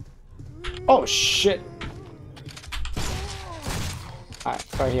 Oh shit! Alright,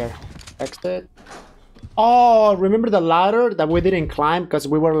 right here. Exit. Oh, remember the ladder that we didn't climb because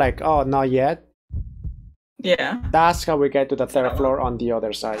we were like, oh, not yet? Yeah. That's how we get to the third floor on the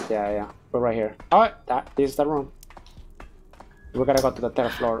other side. Yeah. We're right here. Alright, this is the room. We gotta go to the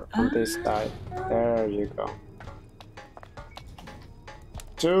third floor on this side. There you go.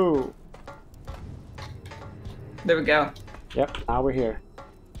 2. There we go. Yep, now we're here.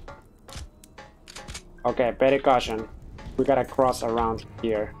 Okay, petty caution. We gotta cross around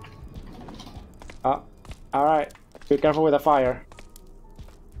here. Oh, alright. Be careful with the fire.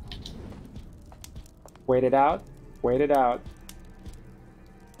 Wait it out. Wait it out.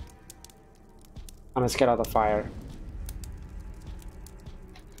 I'm scared of the fire.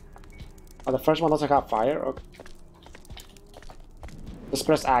 Oh, the first one doesn't have fire? Okay. Just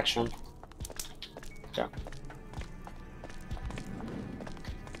press action. Yeah.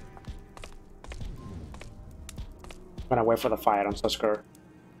 I'm gonna wait for the fire, I'm so scared.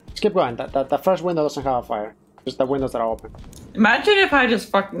 Just keep going. The first window doesn't have a fire. Just the windows that are open. Imagine if I just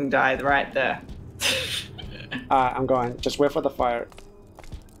fucking died right there. I'm going. Just wait for the fire.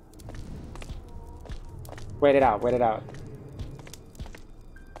 Wait it out, wait it out.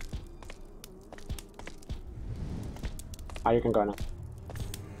 You can go now.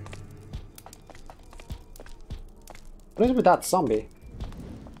 What is with that zombie?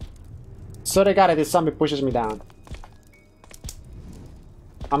 So they got it, this zombie pushes me down.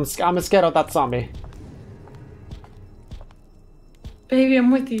 I'm scared of that zombie. Baby, I'm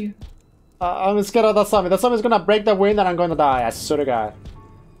with you. I'm scared of that zombie. That zombie's gonna break the wind and I'm gonna die. I swear to God.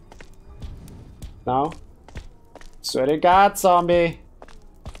 No? Swear to God, zombie.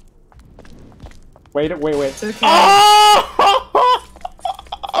 Wait. It's okay. Oh!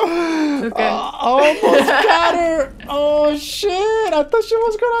 It's okay. Almost got her! Oh shit! I thought she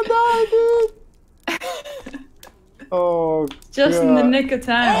was gonna die, dude! Oh, Just in the nick of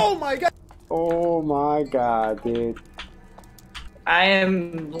time. Oh my god! Oh my God, dude. I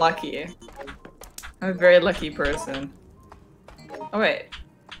am lucky. I'm a very lucky person. Oh wait.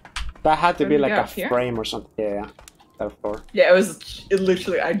 That had to Where be did we like go? a Here? frame or something. Yeah. Therefore. Yeah, it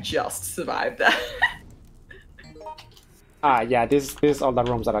literally, I just survived that. Ah, yeah, this all the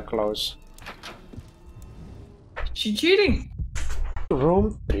rooms that are closed. She cheating.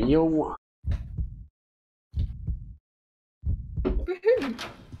 Room 301. Woohoo.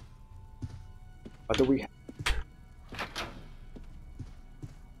 What do we have?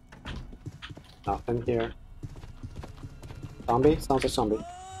 Nothing here. Zombie? Sounds like zombie.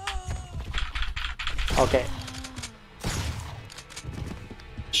 Okay.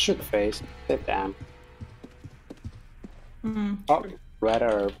 Shoot face. Sit down. Oh, red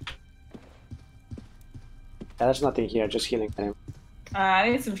herb. Yeah, there's nothing here, just healing him. I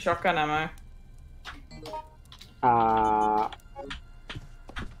need some shotgun ammo. How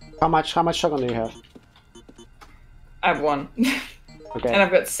much shotgun do you have? I have one. Okay. And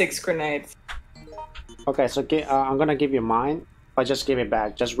I've got 6 grenades. Okay, so I'm gonna give you mine, but just give it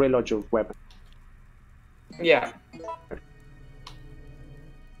back. Just reload your weapon. Yeah.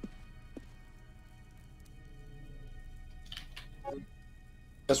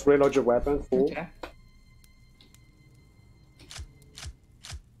 Just reload your weapon. Cool. Okay.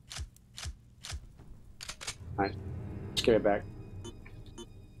 Nice. Just give it back.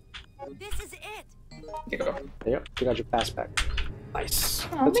 This is it. You go. Yep, you got your pass back. Nice.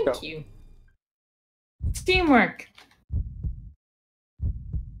 Oh, Let's go. thank you. It's teamwork.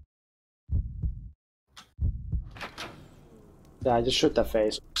 Yeah, I just shoot the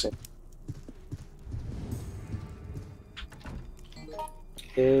face.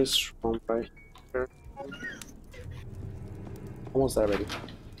 This one right here. Almost there already.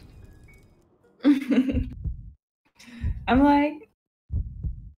 I'm like,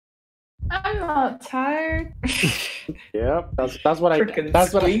 I'm not tired. Yep, that's what Frickin'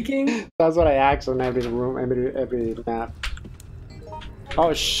 that's squeaking. that's what I ask on every room, every map.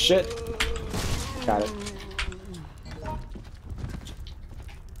 Oh shit! Got it.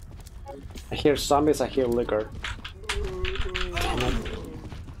 I hear zombies. I hear liquor.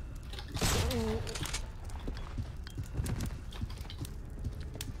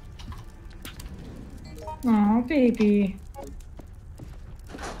 Oh, baby.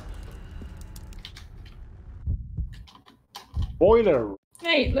 Boiler.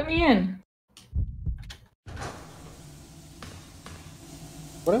 Hey, let me in.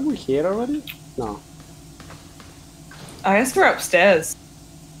 What are we here already? No. I guess we're upstairs.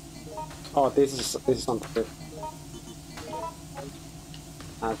 Oh, this is something good.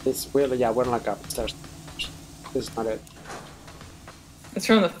 We're like upstairs. This is not it. It's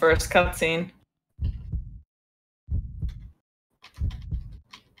from the first cutscene.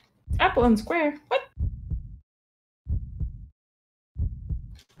 Apple and square. What?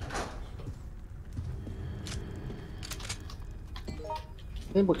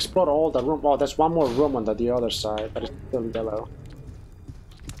 I think we explored all the room. Oh, there's one more room on the other side, but it's still yellow.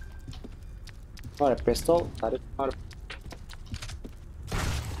 Not a pistol. That is not a...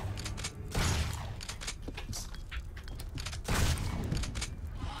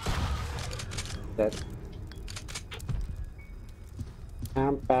 Dead.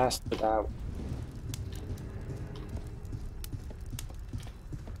 Can't pass it out.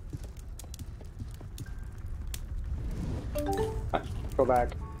 Go back.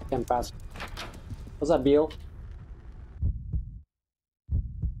 Can't pass. What's that, Bill?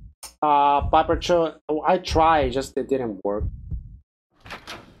 Piper Cho. Oh, I tried, just it didn't work.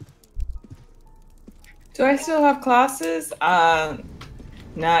 Do I still have classes? Nah,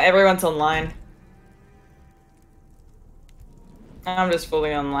 everyone's online. I'm just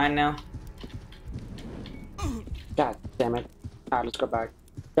fully online now. God damn it. Alright, let's go back.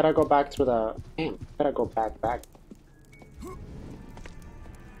 Gotta go back through the... Damn, gotta go back.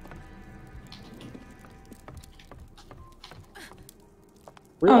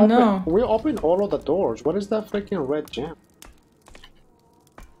 No. We opened all of the doors. What is that freaking red gem?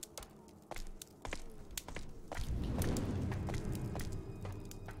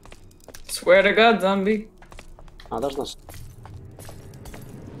 Swear to God, zombie. Oh, there's no...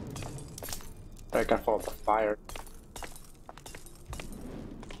 Very careful of the fire.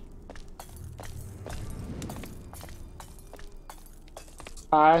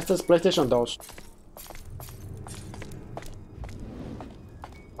 It's this PlayStation dolls.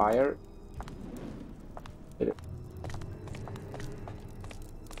 Fire. Hit it.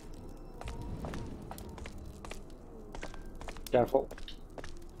 Careful.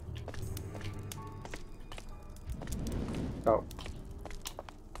 Go.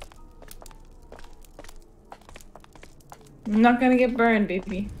 I'm not gonna get burned,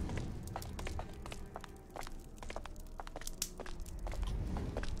 baby.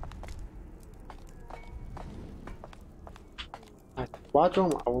 What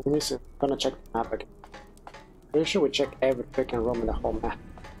room are we missing? I'm gonna check the map again. Pretty sure we check every freaking room in the whole map.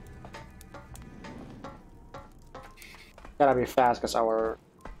 Gotta be fast because our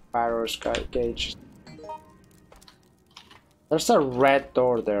virus gauge. There's a red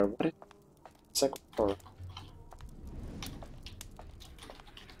door there. What is the second door?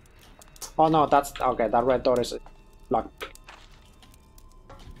 Oh no, that's okay. That red door is locked.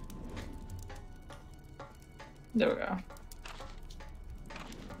 There we go.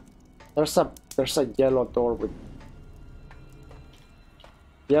 There's a yellow door with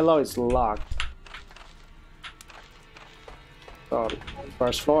yellow is locked. So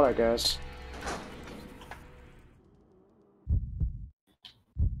first floor, I guess.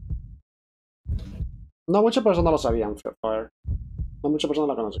 No muchas personas lo sabían, Fire. No muchas personas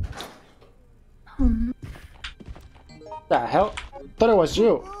lo conocen. The hell? Thought it was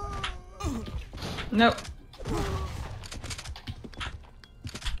you. Nope.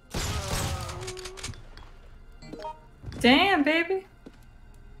 Damn, baby.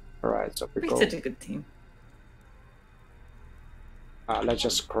 Alright, so we We're go. such a good team. Let's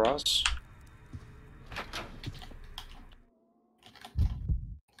just cross.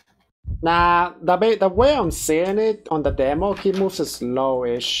 Nah, the way I'm seeing it on the demo, he moves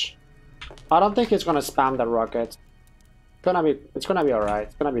slow-ish. I don't think he's gonna spam the rocket. It's gonna be alright.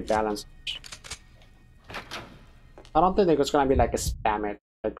 It's gonna be balanced. I don't think it's gonna be like a spam it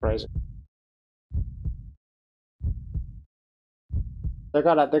like crazy. They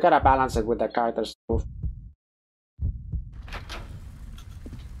gotta balance it with the character's move.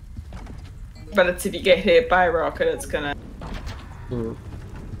 But it's if you get hit by a rocket, it's gonna.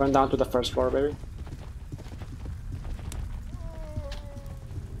 Run down to the first floor, baby.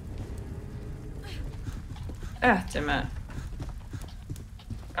 Ah, damn it.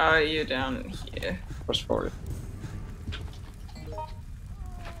 Oh, you're down here. First floor.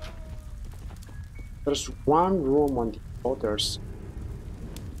 There's one room on the others.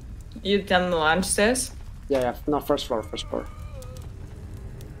 You down the lounge stairs? Yeah, no, first floor, first floor.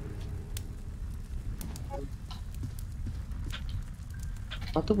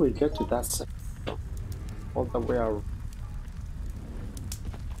 How do we get to that section? All the way around.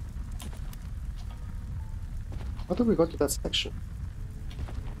 How do we go to that section?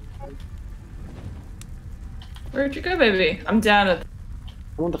 Where'd you go, baby? I'm down at.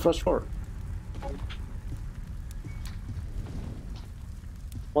 I'm on the first floor.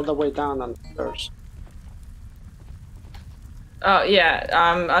 All the way down on the stairs. Oh yeah,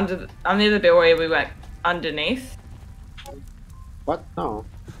 I'm near the bit where we went underneath. What? No.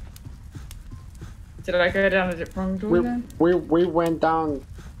 Did I go down a wrong door then? We went down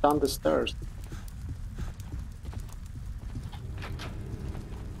the stairs.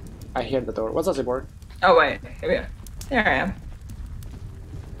 I hear the door. What's that board? Oh wait, here we go. There I am.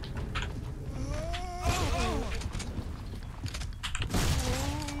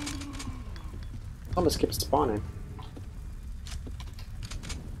 Zombies keep spawning.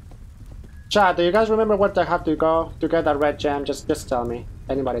 Chat, do you guys remember where they have to go to get that red gem? Just tell me.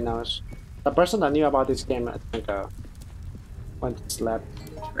 Anybody knows? The person that knew about this game, I think, went to sleep.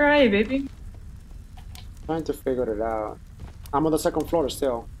 Where are you, baby? Trying to figure it out. I'm on the second floor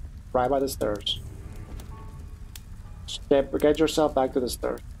still, right by the stairs. Get yourself back to the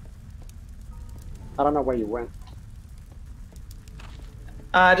stairs. I don't know where you went.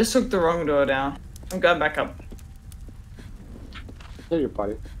 I just took the wrong door down. I'm going back up. Here you,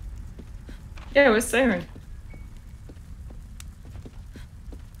 buddy. Yeah, we're Siren.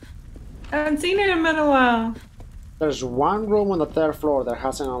 I haven't seen him in a while. There's one room on the third floor that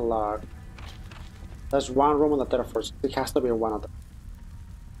hasn't unlocked. There's one room on the third floor. It has to be one of them.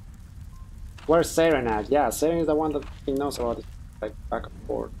 Where's Siren at? Yeah, Siren is the one that he knows about it, like back and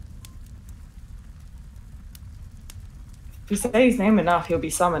forth. If you say his name enough, he'll be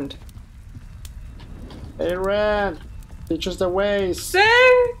summoned. Hey, Ren! Teach us the ways! Say!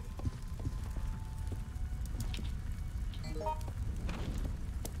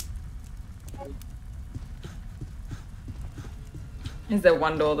 Is there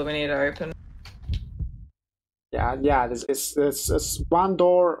one door that we need to open? Yeah, it's one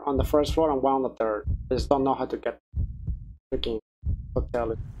door on the first floor and one on the third. I just don't know how to get freaking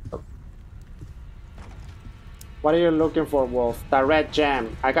hotel. What are you looking for, Wolf? The red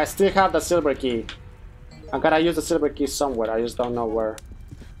gem. I still have the silver key. I gotta use the silver key somewhere. I just don't know where.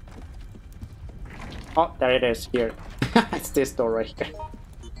 Oh, there it is. Here. It's this door right here.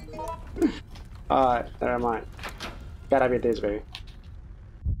 Alright, never mind. Gotta be this way.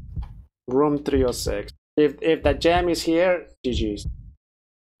 Room 306. If the gem is here, GG's.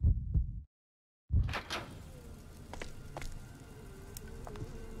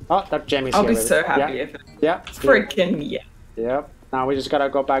 Oh, that Jamie's I'll here. be baby. so happy if it Yeah. freaking yeah. Yep. Now we just gotta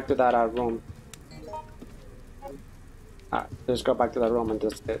go back to that room. Just go back to that room and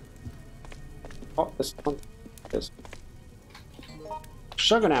just it. Oh, this one. This.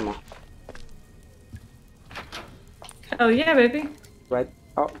 Shotgun ammo. Hell yeah, baby. Right.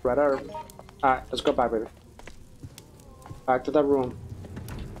 Oh, right arm. Alright, let's go back, baby. Back to the room.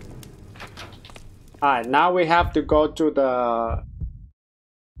 Alright, now we have to go to the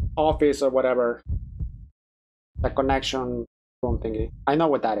office or whatever. The connection room thingy. I know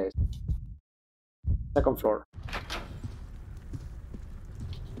what that is. Second floor.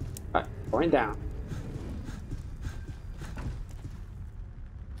 Alright, going down.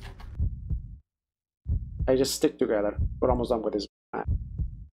 I just stick together. We're almost done with this.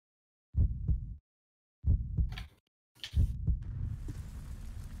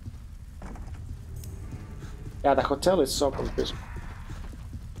 Yeah, the hotel is so confusing.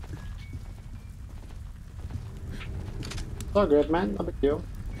 It's all good, man. No big deal.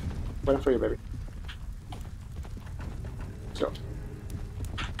 Waiting for you, baby. Let's go.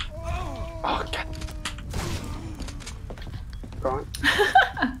 Oh, God. Go on.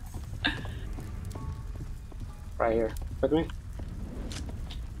 Right here. With me?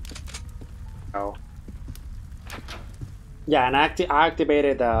 Oh. Yeah, and I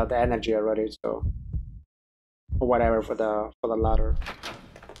activated the energy already, so... Or whatever for the ladder.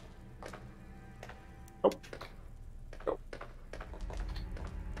 Oh. Go.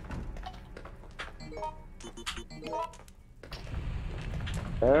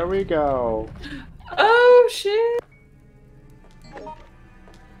 There we go. Oh shit.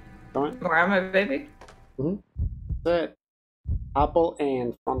 Go on. Where am I, baby? That's it. Apple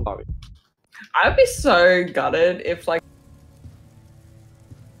and front lobby. I'd be so gutted if like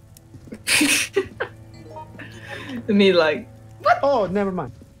me like What? Oh, never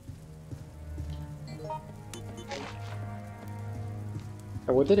mind.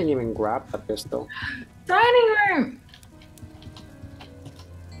 We didn't even grab the pistol. dining room.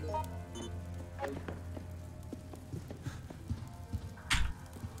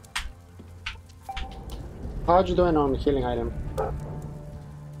 How you doing on healing item?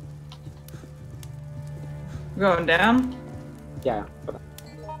 Going down. Yeah.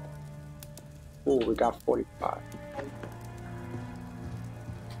 Oh, we got 45.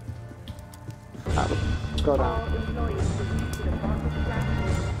 Let's go down.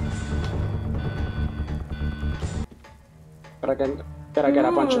 Gotta get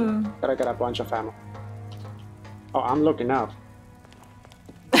a bunch of ammo. Oh, I'm looking up.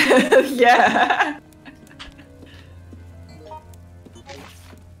 Yeah.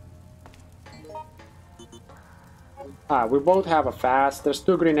 We both have a fast. There's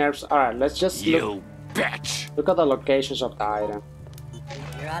 2 green herbs. Alright, let's just You bitch! look at the locations of the item.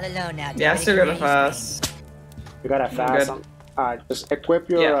 You're all alone now. Yeah, I still got a fast. You got a fast. Alright, just equip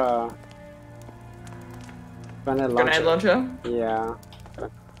your grenade Grenade launcher. Yeah.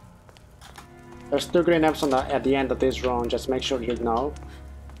 There's 2 green herbs at the end of this round. Just make sure you know.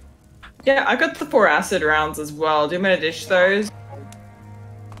 Yeah, I got the 4 acid rounds as well. Do you want me to dish those?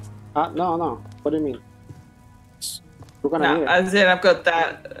 No. What do you mean? We're gonna need it. As in, I've got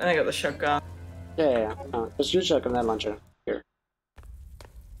that, and I got the shotgun. Yeah. Just use your grenade launcher. Here.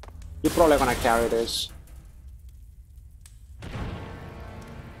 You're probably gonna carry this.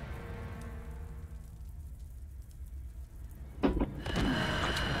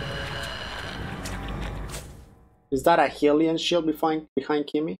 Is that a Hylian shield behind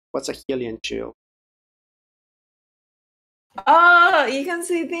Kimmy? What's a Hylian shield? Oh, you can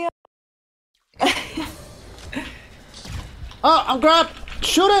see the... Oh, I'm grabbed!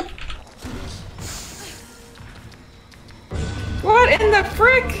 Shoot it! What in the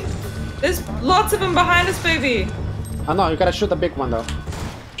frick? There's lots of them behind us, baby. Oh no, you gotta shoot the big one though.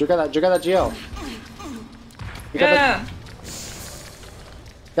 You got a GL. Yeah.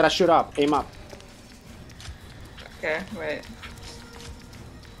 Gotta shoot up, aim up. Okay, wait.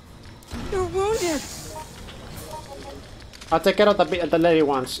 You're wounded. I'll take care of the little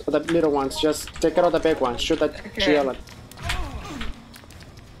ones, the little ones. Just take care of the big ones. Shoot the GL.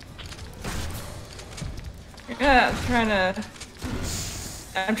 Yeah,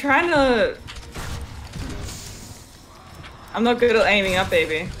 I'm not good at aiming up,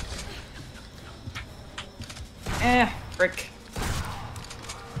 baby. Frick.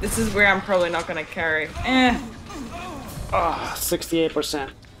 This is where I'm probably not gonna carry.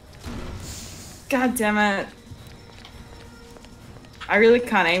 68%. God damn it. I really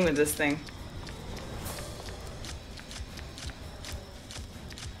can't aim with this thing.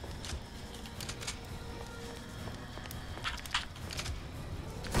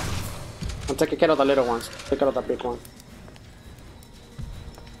 taking care of the little ones. Take care of the big one.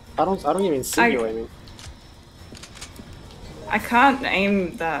 I don't even see you aiming. I can't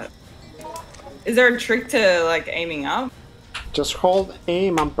aim that. Is there a trick to like aiming up? Just hold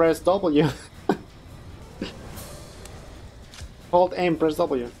aim and press W. Hold aim, press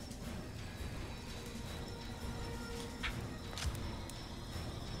W.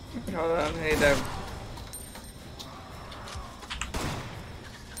 Hold on, I need to.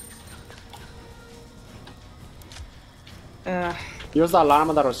 Use the alarm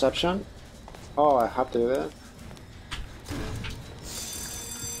on the reception. Oh, I have to do that.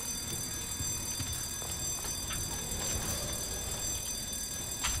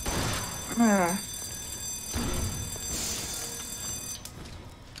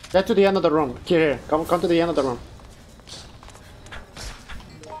 Get to the end of the room. Here, come to the end of the room.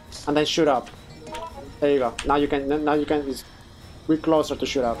 And then shoot up. There you go. Now you can be closer to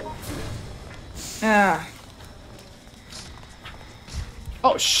shoot up. Yeah.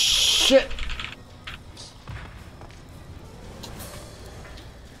 Oh shit!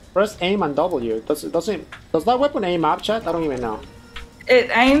 Press aim and W. Does that weapon aim up, chat? I don't even know. It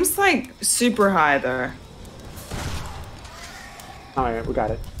aims like super high though. Oh yeah, we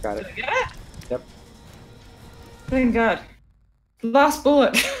got it. Got it. Did you get it? Yep. Thank God. Last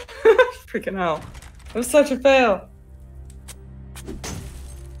bullet. Freaking hell. It was such a fail.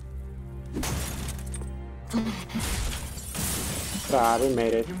 Ah, we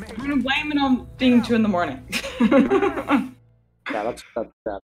made it. I'm gonna blame it on being 2 in the morning. Yeah, that's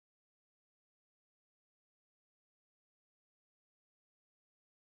that.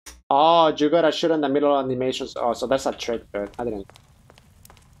 Oh, you gotta shoot in the middle of animations. Oh, so that's a trick, dude. I didn't.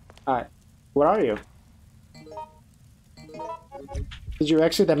 Alright. Where are you? Did you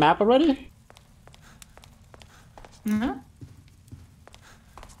exit the map already? No.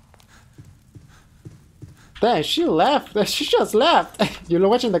 Damn, she left. She just left. You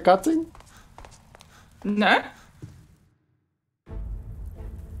watching the cutscene? No.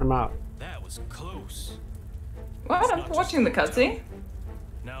 I'm out. That was close. What? I'm watching the cutscene.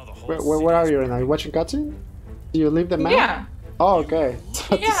 Now the whole Where are you right now? You watching cutscene? Do you leave the map? Yeah. Oh, okay.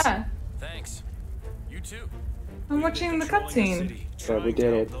 Yeah. Thanks. You too. I'm watching the cutscene. Yeah, we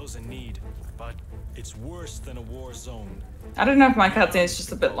did it. Those in need, but it's worse than a war zone. I don't know if my cutscene is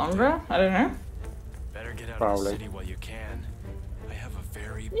just a bit longer. I don't know. Better get out Probably. of the city while you can. I have a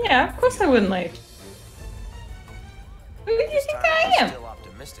very Yeah, of course I wouldn't leave. Who do you think I am? Still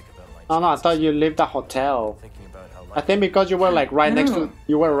optimistic about my Oh no, I thought you left the hotel. thinking about how I think because you were like right next to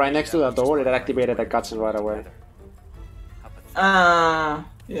No. the door, it activated the cutscene right away.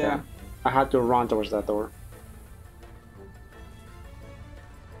 Yeah. I had to run towards that door.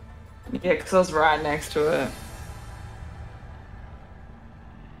 Yeah, because I was right next to it.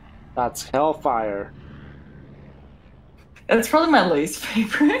 That's Hellfire. It's probably my least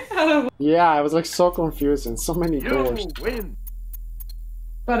favorite out of. Yeah, it was like so confusing. So many doors. win.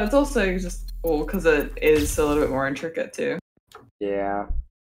 But it's also just cool because it is a little bit more intricate too. Yeah.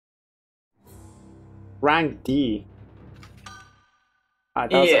 Rank D.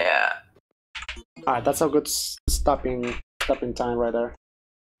 Yeah. Alright, that's a good stopping time right there.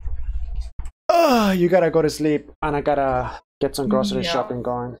 You gotta go to sleep, and I gotta get some grocery Yeah. shopping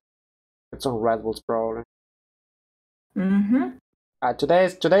going. Get some Red Bulls probably. Mm-hmm.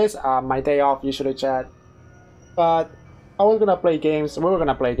 Today's my day off usually, chat. But I was gonna play games. We were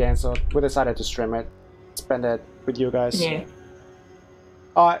gonna play games, so we decided to stream it, spend it with you guys. Yeah.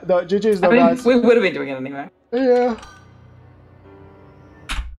 Alright, GG's though, I mean, guys. we would have been doing it anyway. Yeah.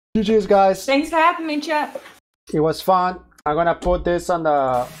 GG's, guys. Thanks for having me, chat. It was fun. I'm gonna put this on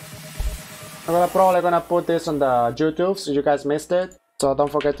the. I'm probably gonna put this on the YouTube so you guys missed it. So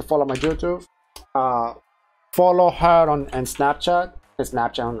don't forget to follow my YouTube. Follow her on Snapchat.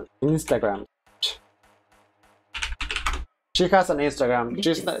 Snapchat on Instagram. She has an Instagram.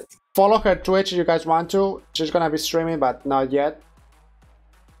 She's follow her Twitch if you guys want to. She's gonna be streaming, but not yet.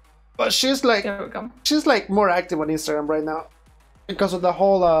 But she's like There we go. more active on Instagram right now because of the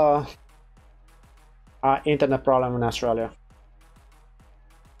whole internet problem in Australia.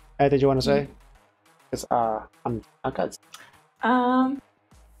 Anything you want to say? Because I'm cut.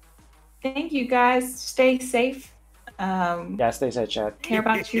 Thank you guys. Stay safe. Yeah, stay safe, chat. Care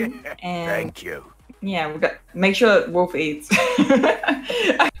about you. And Thank you. yeah, we got make sure Wolf eats.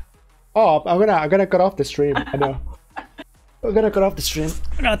 Oh, I'm gonna cut off the stream. I know. I'm gonna cut off the stream.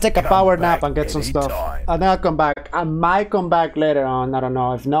 I'm gonna take a power nap and get some stuff. And then I'll come back. I might come back later on. I don't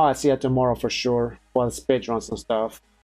know. If not, I'll see you tomorrow for sure. Well, speedruns and stuff.